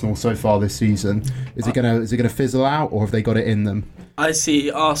from Arsenal so far this season? Is it gonna fizzle out, or have they got it in them? I see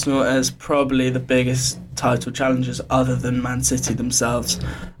Arsenal as probably the biggest title challengers other than Man City themselves.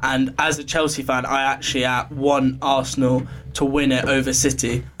 And as a Chelsea fan, I actually want Arsenal to win it over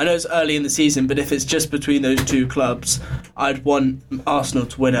City. I know it's early in the season, but if it's just between those two clubs, I'd want Arsenal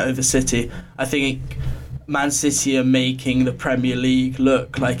to win it over City. I think Man City are making the Premier League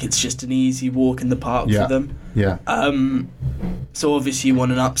look like it's just an easy walk in the park for them. Yeah. So obviously you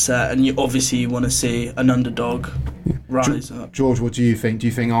want an upset, and you want to see an underdog rise up. George, what do you think? Do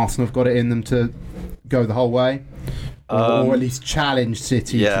you think Arsenal have got it in them to go the whole way, or at least challenge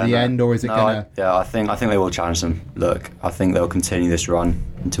City to the end, or is it gonna? Yeah, I think they will challenge them. Look, I think they'll continue this run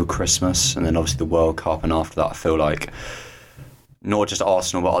until Christmas, and then obviously the World Cup, and after that, I feel like not just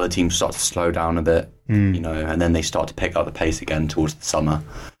Arsenal, but other teams start to slow down a bit, you know, and then they start to pick up the pace again towards the summer.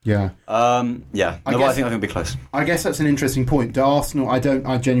 Yeah. I think it'll be close. I guess that's an interesting point. Do Arsenal? I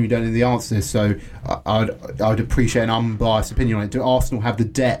genuinely don't know the answer to this, so I'd appreciate an unbiased opinion on it. Do Arsenal have the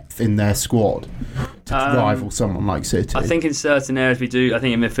depth in their squad to rival someone like City? I think in certain areas we do. I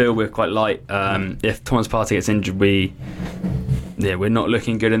think in midfield we're quite light. If Thomas Partey gets injured, we're not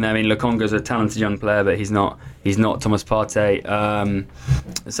looking good in there. I mean, Lukonga's a talented young player, but he's not Thomas Partey.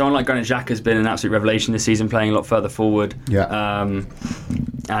 Someone like Granit Xhaka has been an absolute revelation this season, playing a lot further forward. Yeah.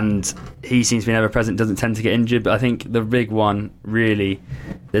 And he seems to be ever present, doesn't tend to get injured. But I think the big one, really,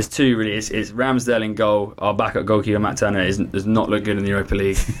 there's two really. It's Ramsdale in goal. Our backup goalkeeper Matt Turner does not look good in the Europa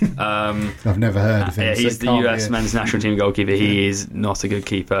League. I've never heard of him. He's the US men's national team goalkeeper. He is not a good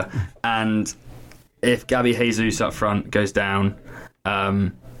keeper. And if Gabby Jesus up front goes down,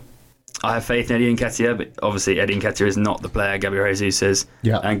 I have faith in Eddie Nketiah, but obviously Eddie Nketiah is not the player Gabriel Jesus is.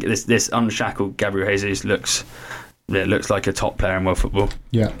 Yeah. And this unshackled Gabriel Jesus looks like a top player in world football.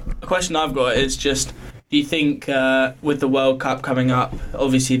 Yeah. A question I've got is just, do you think with the World Cup coming up,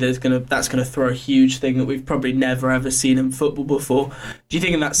 obviously that's going to throw a huge thing that we've probably never ever seen in football before? Do you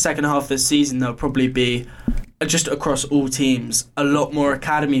think in that second half of the season there'll probably be, just across all teams, a lot more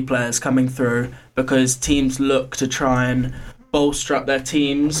academy players coming through, because teams look to try and bolster up their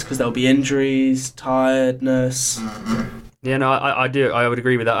teams because there'll be injuries, tiredness? Yeah, no, I do. I would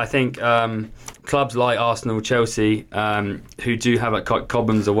agree with that. I think clubs like Arsenal, Chelsea, who do have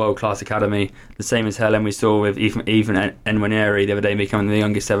Cobham's a world-class academy, the same as Helen we saw with even Nwaneri the other day becoming the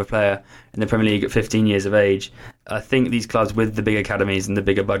youngest ever player in the Premier League at 15 years of age. I think these clubs with the big academies and the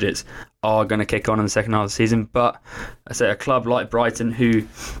bigger budgets are going to kick on in the second half of the season. But I say a club like Brighton, who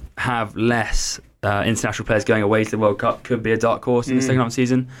have less international players going away to the World Cup, could be a dark horse in the second half of the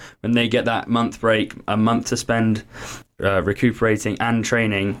season when they get that month break, a month to spend recuperating and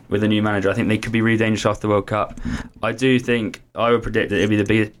training with a new manager, I think they could be really dangerous after the World Cup. I do think, I would predict that it'll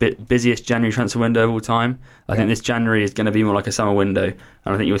be the busiest January transfer window of all time. I think this January is going to be more like a summer window, and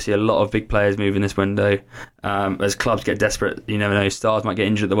I think you'll see a lot of big players move in this window. As clubs get desperate, you never know, stars might get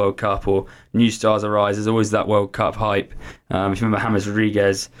injured at the World Cup or new stars arise. There's always that World Cup hype. If you remember James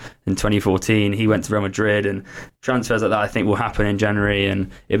Rodriguez in 2014, he went to Real Madrid, and transfers like that I think will happen in January, and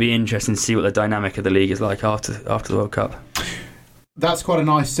it'll be interesting to see what the dynamic of the league is like after the World Cup. That's quite a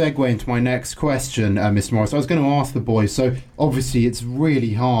nice segue into my next question, Mr. Morris. I was going to ask the boys, so obviously it's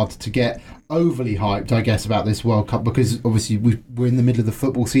really hard to get overly hyped, I guess, about this World Cup, because obviously we're in the middle of the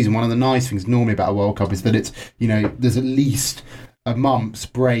football season. One of the nice things normally about a World Cup is that it's, there's at least a month's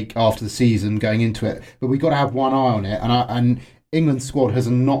break after the season going into it, but we've got to have one eye on it, and England's squad has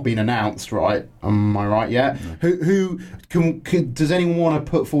not been announced, right? Am I right yet? No. Who does anyone want to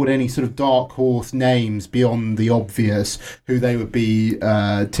put forward any sort of dark horse names beyond the obvious who they would be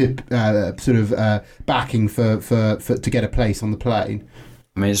backing for to get a place on the plane?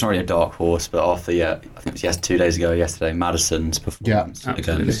 I mean, it's not really a dark horse, but after, I think it was 2 days ago, yesterday, Madison's performance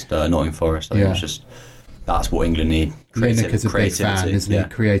against Nottingham Forest, I think it was just, that's what England need. Lineker's a big fan, isn't he?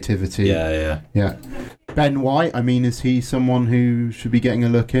 Creativity. Yeah. Ben White, I mean, is he someone who should be getting a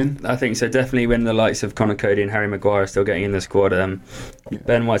look in? I think so, definitely, when the likes of Conor Cody and Harry Maguire are still getting in the squad.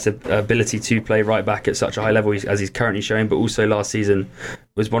 Ben White's ability to play right back at such a high level as he's currently showing, but also last season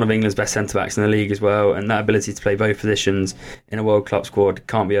was one of England's best centre-backs in the league as well, and that ability to play both positions in a World Club squad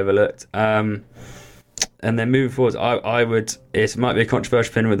can't be overlooked. And then moving forward, it might be a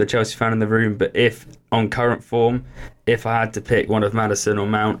controversial opinion with the Chelsea fan in the room, but if on current form, if I had to pick one of Maddison or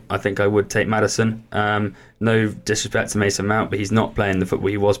Mount, I think I would take Maddison. No disrespect to Mason Mount, but he's not playing the football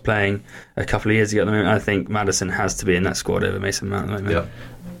he was playing a couple of years ago at the moment. I think Maddison has to be in that squad over Mason Mount at the moment.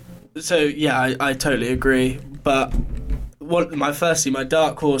 Yeah. So, I totally agree. But my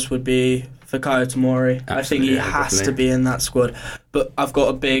dark horse would be Fikayo Tomori. I think he has to be in that squad. But I've got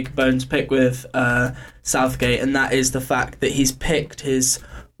a big bone to pick with Southgate, and that is the fact that he's picked his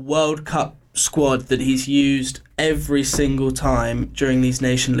World Cup squad that he's used every single time during these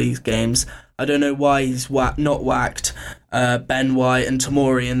Nation League games. I don't know why he's not whacked Ben White and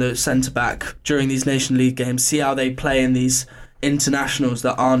Tomori in the centre-back during these Nation League games. See how they play in these internationals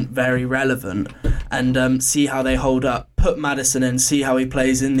that aren't very relevant, and see how they hold up. Put Maddison in, see how he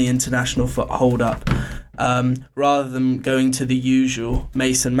plays in the international hold up, rather than going to the usual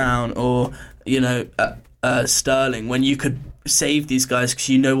Mason Mount or Sterling, when you could save these guys because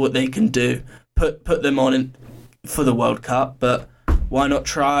you know what they can do. Put them on for the World Cup, but why not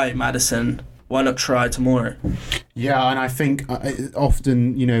try Maddison? Why not try Tomori? Yeah, and I think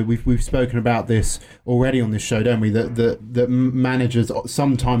often, we've spoken about this already on this show, don't we? That managers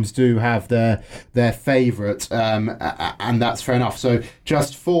sometimes do have their favourite, and that's fair enough. So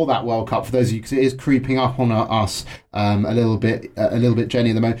just for that World Cup, for those of you, because it is creeping up on us a little bit,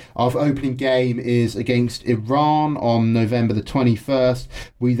 Jenny, at the moment. Our opening game is against Iran on November the 21st.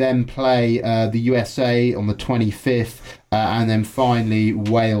 We then play the USA on the 25th. And then finally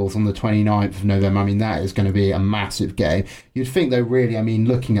Wales on the 29th of November. I mean, that is going to be a massive game. You'd think, though, really, I mean,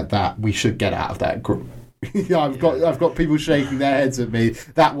 looking at that, we should get out of that group. I've got people shaking their heads at me.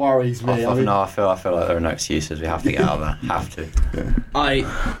 That worries me. I feel like there are no excuses. We have to get out of there. Have to. Yeah.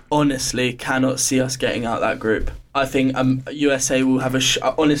 I honestly cannot see us getting out of that group. I think USA will have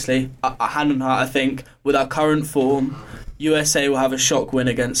honestly, a hand on heart, I think with our current form, USA will have a shock win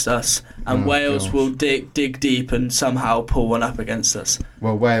against us, and Wales will dig deep and somehow pull one up against us.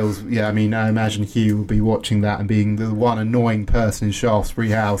 Well, Wales, I imagine Hugh will be watching that and being the one annoying person in Shaftesbury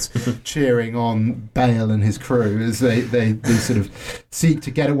House cheering on Bale and his crew as they sort of seek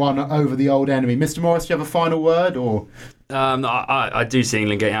to get one over the old enemy. Mr. Morris, do you have a final word? Or I do see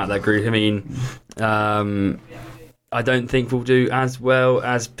England getting out of that group. I mean, I don't think we'll do as well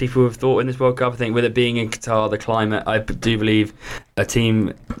as people have thought in this World Cup. I think with it being in Qatar, the climate, I do believe a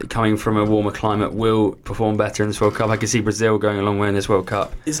team coming from a warmer climate will perform better in this World Cup. I can see Brazil going a long way in this World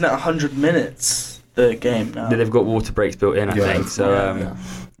Cup. Isn't it 100 minutes, the game now? They've got water breaks built in, I think. So,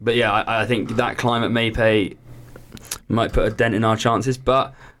 But I think that climate might put a dent in our chances.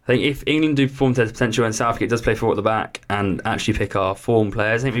 But I think if England do perform to their potential and Southgate does play forward at the back and actually pick our form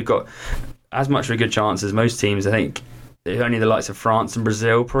players, I think we've got as much of a good chance as most teams. I think only the likes of France and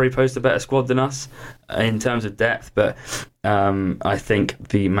Brazil probably post a better squad than us in terms of depth, but I think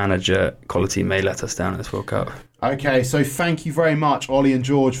the manager quality may let us down in this World Cup. Okay, so thank you very much, Ollie and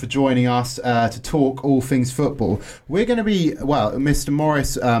George, for joining us to talk all things football. We're going to be, Mr.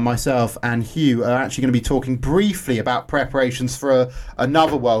 Morris, myself and Hugh are actually going to be talking briefly about preparations for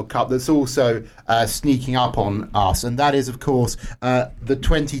another World Cup that's also sneaking up on us, and that is, of course, the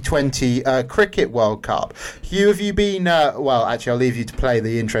 2020 Cricket World Cup. Hugh, have you been, actually I'll leave you to play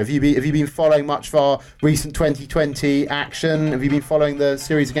the intro. Have you been following much of our recent 2020 action? Have you been following the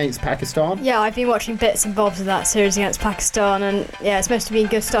series against Pakistan? Yeah, I've been watching bits and bobs of that series against Pakistan, and yeah, it's supposed to be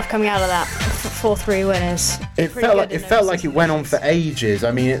good stuff coming out of that. 4-3 winners. It felt like it went on for ages.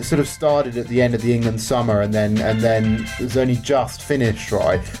 I mean, it sort of started at the end of the England summer, and then it was only just finished,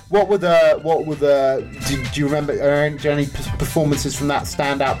 right? Do you remember? Do any performances from that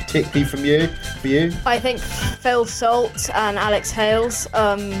stand out particularly for you? I think Phil Salt and Alex Hales,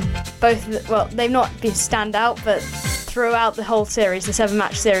 both. Well, they've not been stand out, but throughout the whole series, the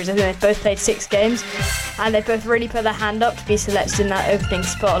 7-match series, I think they've both played 6 games, and they've both really put their hand up to be selected in that opening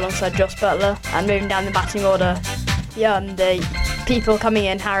spot alongside Josh Butler. And moving down the batting order, the people coming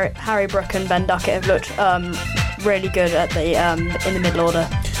in, Harry Brook and Ben Duckett, have looked really good at in the middle order.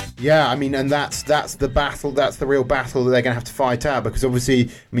 Yeah, I mean, and that's the battle. That's the real battle that they're going to have to fight out, because obviously,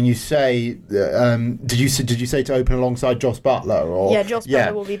 I mean, you say, did you say to open alongside Josh Butler? Or yeah, Josh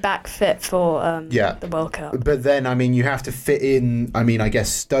Butler will be back fit for the World Cup. But then, I mean, you have to fit in. I mean, I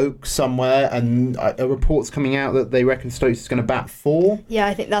guess Stokes somewhere, and a report's coming out that they reckon Stokes is going to bat 4. Yeah,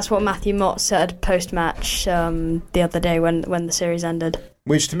 I think that's what Matthew Mott said post-match the other day when the series ended.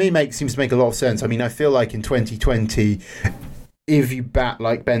 Which to me seems to make a lot of sense. I mean, I feel like in 2020. If you bat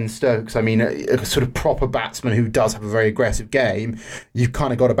like Ben Stokes, I mean, a sort of proper batsman who does have a very aggressive game, you've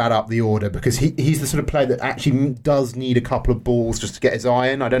kind of got to bat up the order, because he's the sort of player that actually does need a couple of balls just to get his eye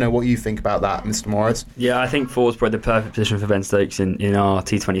in. I don't know what you think about that, Mr. Morris. Yeah, I think 4's probably the perfect position for Ben Stokes in our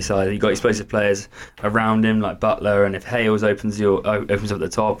T20 side. You've got explosive players around him like Butler, and if Hales opens up at the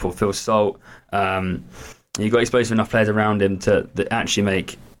top, or Phil Salt, you've got explosive enough players around him that actually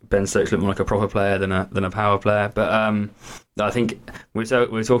make Ben Stokes look more like a proper player than a power player. But I think we're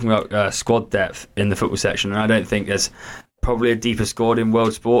talking about squad depth in the football section, and I don't think there's probably a deeper squad in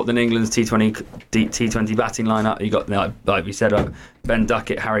world sport than England's T20 batting lineup. You got, like we said, Ben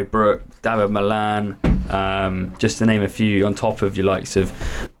Duckett, Harry Brook, David Malan, just to name a few, on top of your likes of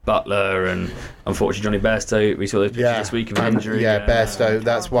Butler and unfortunately Johnny Bairstow. We saw those pictures this week of injury. Bairstow,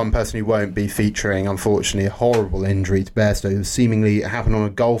 that's one person who won't be featuring, unfortunately. A horrible injury to Bairstow, who seemingly happened on a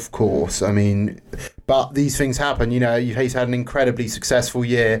golf course. I mean, but these things happen. You know, he's had an incredibly successful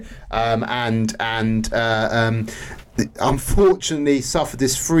year, and unfortunately suffered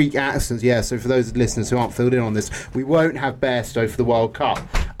this freak accident. Yeah, so for those listeners who aren't filled in on this, we won't have Bairstow for the World Cup.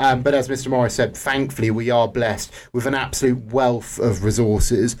 But as Mr. Morris said, thankfully we are blessed with an absolute wealth of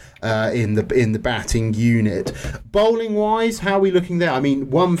resources in the batting unit. Bowling wise, how are we looking there? I mean,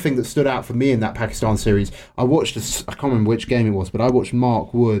 one thing that stood out for me in that Pakistan series, I can't remember which game it was, but I watched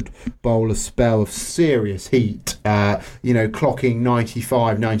Mark Wood bowl a spell of serious heat, clocking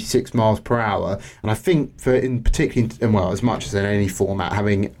 95, 96 miles per hour. And I think as much as in any format,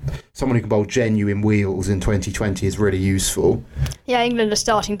 having someone who can bowl genuine wheels in 2020 is really useful. Yeah, England are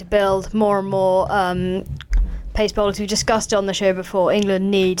starting to build more and more pace bowlers. We've discussed it on the show before. England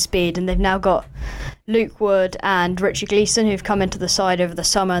need speed, and they've now got Luke Wood and Richard Gleeson, who've come into the side over the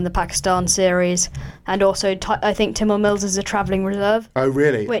summer in the Pakistan series, and also I think Timur Mills is a travelling reserve. Oh,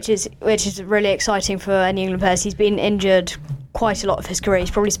 really? Which is really exciting for any England players. He's been injured quite a lot of his career.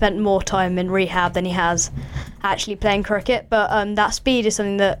 He's probably spent more time in rehab than he has actually playing cricket, but that speed is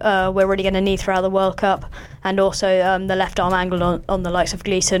something that we're really going to need throughout the World Cup, and also the left arm angle on the likes of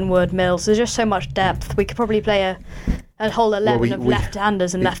Gleeson, Wood, Mills. There's just so much depth. We could probably play a whole 11 of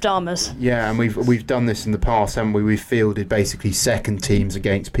left-handers and left-armers. Yeah, and we've done this in the past, haven't we? We've fielded basically second teams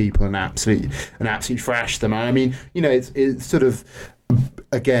against people and absolutely thrashed them. And I mean, it's sort of,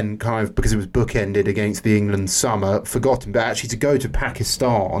 again, kind of because it was bookended against the England summer, forgotten, but actually to go to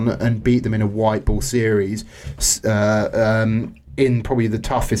Pakistan and beat them in a white ball series in probably the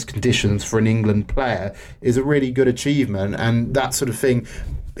toughest conditions for an England player is a really good achievement. And that sort of thing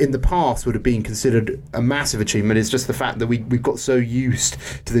in the past would have been considered a massive achievement. It's just the fact that we've got so used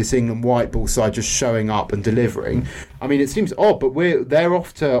to this England white ball side just showing up and delivering. I mean, it seems odd, but they're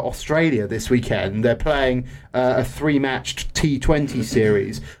off to Australia this weekend. They're playing a 3-matched T20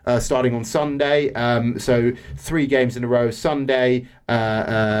 series starting on Sunday. So 3 games in a row Sunday.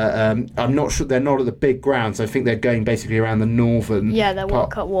 I'm not sure, they're not at the big grounds. I think they're going basically around the northern. Yeah, they're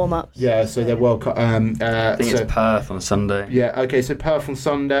World Cup warm-ups. Yeah, so they're World Cup. I think it's Perth on Sunday. Yeah, okay, so Perth on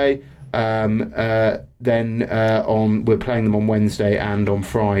Sunday. Then we're playing them on Wednesday and on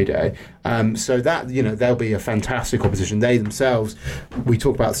Friday. So that, they'll be a fantastic opposition. They themselves, we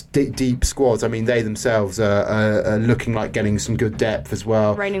talk about deep squads. I mean, they themselves are looking like getting some good depth as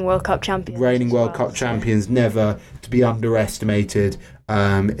well. Reigning World Cup champions. Champions, never to be underestimated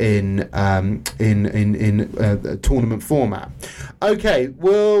in a tournament format. Okay,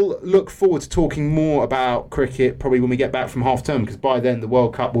 we'll look forward to talking more about cricket probably when we get back from half term, because by then the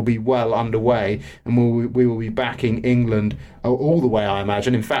World Cup will be well underway, and we will be backing England all the way, I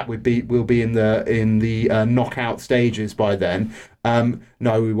imagine. In fact, we'll be in the knockout stages by then.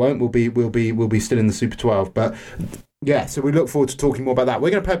 No, we won't. We'll be still in the Super 12, but. Yeah, so we look forward to talking more about that. We're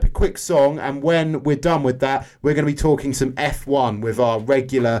going to play a quick song, and when we're done with that, we're going to be talking some F1 with our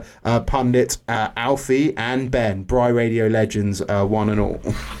regular pundits, Alfie and Ben, Bry Radio legends, one and all.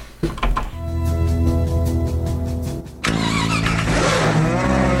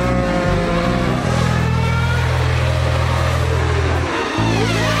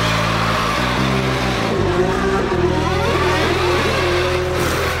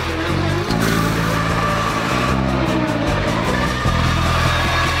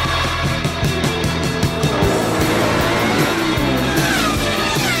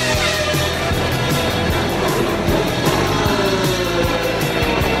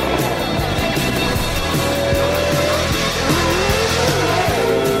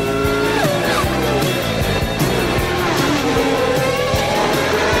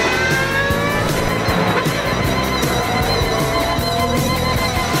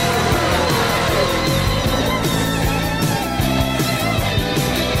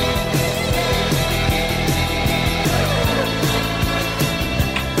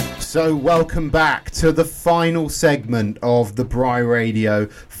 So welcome back to the final segment of the Bry Radio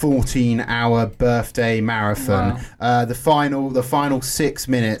 14-hour birthday marathon. Wow. The final 6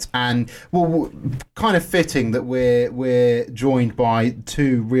 minutes, and kind of fitting that we're joined by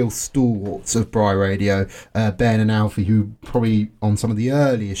two real stalwarts of Bry Radio, Ben and Alfie, who probably on some of the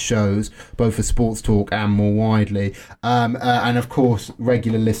earliest shows, both for Sports Talk and more widely, and of course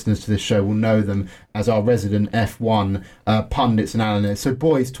regular listeners to this show will know them as our resident F1 pundits and analysts. So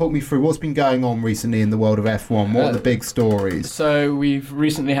boys, talk me through what's been going on recently in the world of F1. What are the big stories? So we've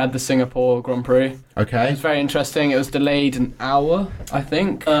recently had the Singapore Grand Prix. Okay. It was very interesting. It was delayed an hour, I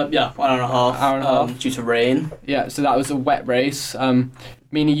think. 1 hour and a half. Hour and a half. Due to rain. Yeah, so that was a wet race.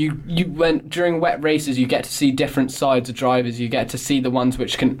 Meaning you went during wet races, you get to see different sides of drivers. You get to see the ones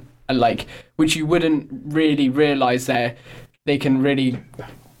which can which you wouldn't really realise they can really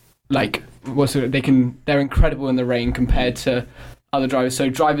they're incredible in the rain compared to other drivers. So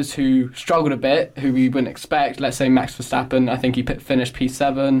drivers who struggled a bit, who we wouldn't expect, let's say Max Verstappen, I think he finished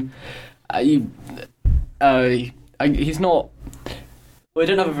P7. He's not... Well, he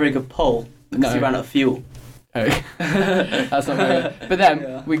didn't have a very good pole because he ran out of fuel. Oh. That's not very good. But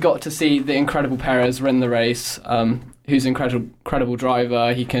then we got to see the incredible Perez win the race, who's an incredible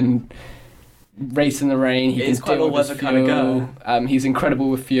driver. He can race in the rain. He can deal with his fuel. He's incredible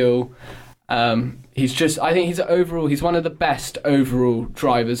with fuel. I think he's one of the best overall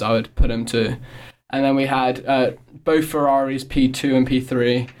drivers I would put him to. And then we had both Ferraris P2 and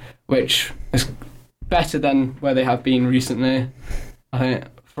P3, which is better than where they have been recently. I think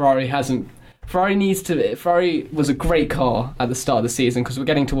Ferrari was a great car at the start of the season, because we're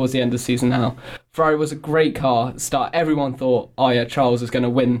getting towards the end of the season now. Ferrari was a great car at the start. Everyone thought, Charles is going to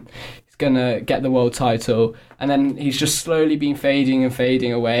win. He's going to get the world title. And then he's just slowly been fading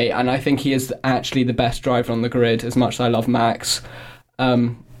away. And I think he is actually the best driver on the grid, as much as I love Max.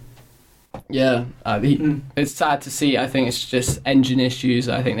 It's sad to see. I think it's just engine issues.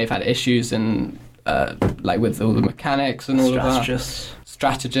 I think they've had issues with all the mechanics and all of that.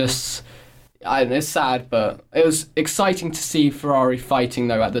 Strategists. It's sad, but it was exciting to see Ferrari fighting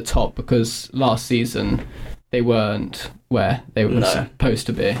though at the top, because last season they weren't where they were supposed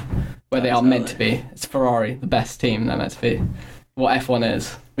to be, where they are meant to be. It's Ferrari, the best team they're meant to be. What F1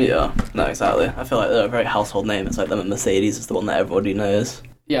 is. Yeah, no, exactly. I feel like they're a very household name. It's like them and Mercedes is the one that everybody knows.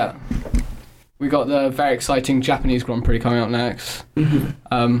 Yeah. We got the very exciting Japanese Grand Prix coming up next.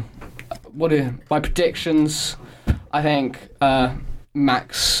 What are my predictions? I think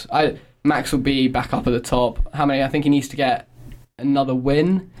Max will be back up at the top. How many? I think he needs to get another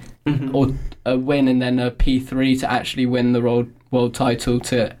win, or a win and then a P3 to actually win the world title,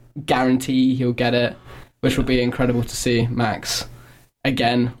 to guarantee he'll get it, which will be incredible to see Max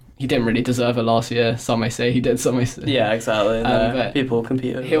again. He didn't really deserve it last year. Some may say he did, some may say... Yeah, exactly. But people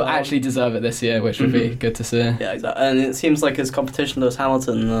compete. He'll actually deserve it this year, which would be good to see. Yeah, exactly. And it seems like his competition, Lewis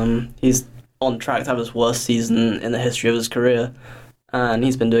Hamilton, he's on track to have his worst season in the history of his career. and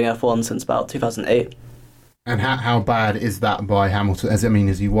he's been doing F1 since about 2008. And how bad is that by Hamilton?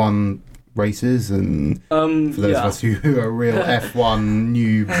 Has he won races? And for those of us who are real F1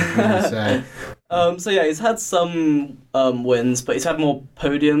 noobs, say. So yeah, he's had some wins, but he's had more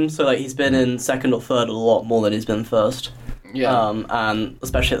podiums. So like he's been in second or third a lot more than he's been first. Yeah. And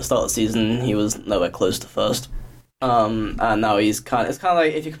especially at the start of the season, he was nowhere close to first. And now it's kind of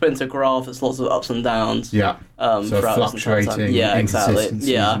like if you could put it into a graph, it's lots of ups and downs. Yeah. So fluctuating. Yeah, exactly.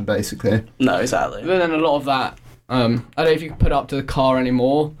 Yeah. Basically. No, exactly. But then a lot of that, I don't know if you can put it up to the car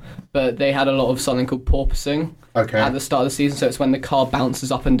anymore, but they had a lot of something called porpoising at the start of the season. So it's when the car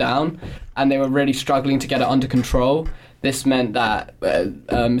bounces up and down, and they were really struggling to get it under control. This meant that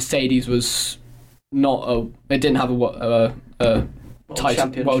Mercedes was it didn't have a world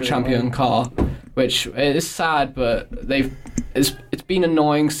champion car, which is sad, but it's been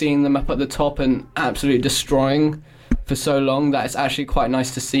annoying seeing them up at the top and absolutely destroying for so long that it's actually quite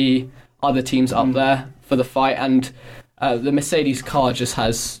nice to see other teams up there for the fight. And the Mercedes car just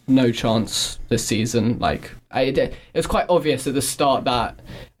has no chance this season. Like it was quite obvious at the start that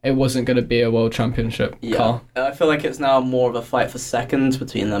it wasn't going to be a world championship car. I feel like it's now more of a fight for seconds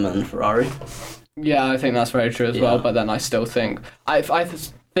between them and Ferrari. Yeah, I think that's very true as well. But then I still think I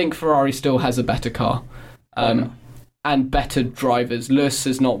think Ferrari still has a better car, and better drivers. Lewis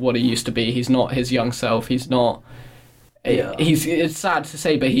is not what he used to be. He's not his young self. He's not. It's sad to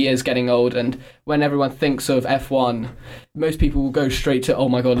say, but he is getting old. And when everyone thinks of F1, most people will go straight to, oh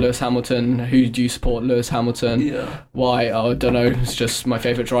my God, Lewis Hamilton. Who do you support? Lewis Hamilton. Yeah. Why? Oh, I don't know. It's just my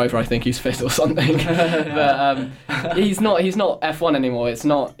favourite driver. I think he's fit or something. But he's not F1 anymore. It's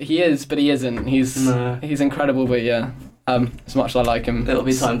not. He is, but he isn't. He's incredible. But yeah. As much as I like him, it'll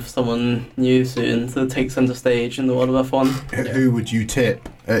be time for someone new soon to take centre stage in the world of F1. Who would you tip?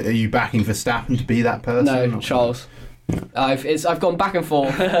 Are you backing Verstappen to be that person? No, Charles. I've gone back and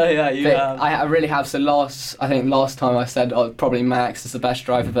forth. Yeah, you have. I really have. So last time I said probably Max is the best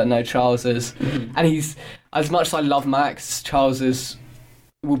driver, but no, Charles is. And he's, as much as I love Max, Charles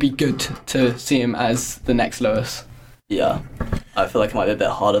will be good to see him as the next Lewis. Yeah, I feel like it might be a bit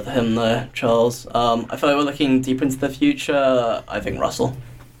harder for him though, Charles. I feel like we're looking deeper into the future. I think Russell.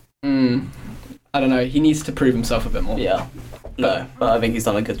 I don't know. He needs to prove himself a bit more. Yeah. No, but I think he's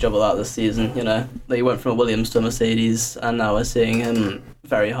done a good job of that this season. You know, he went from a Williams to a Mercedes, and now we're seeing him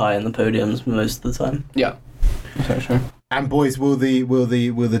very high in the podiums most of the time. Yeah, that's true. And boys, will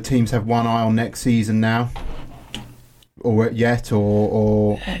the teams have one eye on next season now, or yet,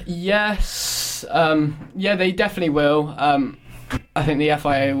 or? Yes, yeah, they definitely will. I think the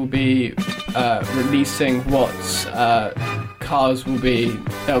FIA will be releasing what cars will be.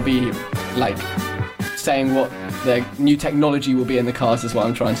 They'll be like saying what the new technology will be in the cars is what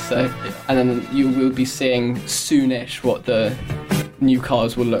I'm trying to say. And then you will be seeing soonish what the new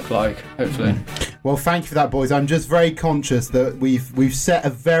cars will look like, hopefully. Well, thank you for that, boys. I'm just very conscious that we've set a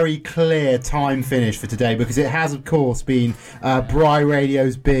very clear time finish for today because it has, of course, been Bry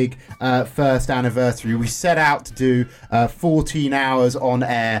Radio's big first anniversary. We set out to do 14 hours on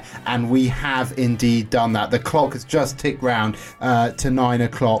air, and we have indeed done that. The clock has just ticked round to 9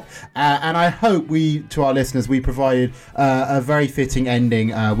 o'clock. And I hope to our listeners, we provided a very fitting ending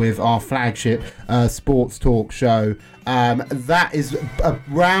with our flagship sports talk show. That is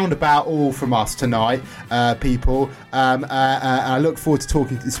round about all from us tonight, people. I look forward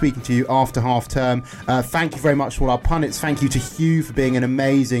to speaking to you after half term. Thank you very much to all our pundits. Thank you to Hugh for being an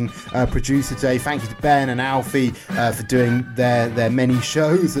amazing producer today. Thank you to Ben and Alfie for doing their many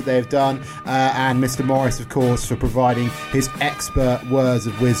shows that they've done, and Mr. Morris, of course, for providing his expert words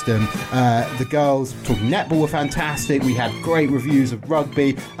of wisdom. The girls talking netball were fantastic. We had great reviews of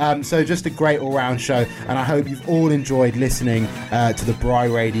rugby, so just a great all-round show, and I hope you've all enjoyed listening to the Bry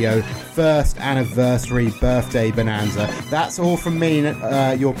Radio first anniversary birthday bonanza. That's all from me,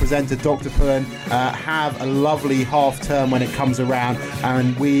 your presenter, Dr. Pullan. Have a lovely half term when it comes around,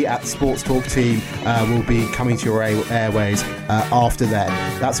 and we at the Sports Talk team will be coming to your airways after then.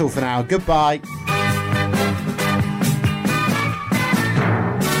 That's all for now. Goodbye.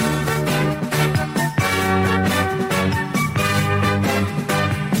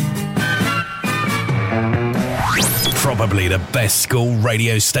 Probably the best school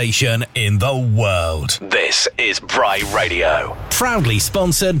radio station in the world. This is Bry Radio, proudly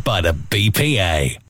sponsored by the BPA.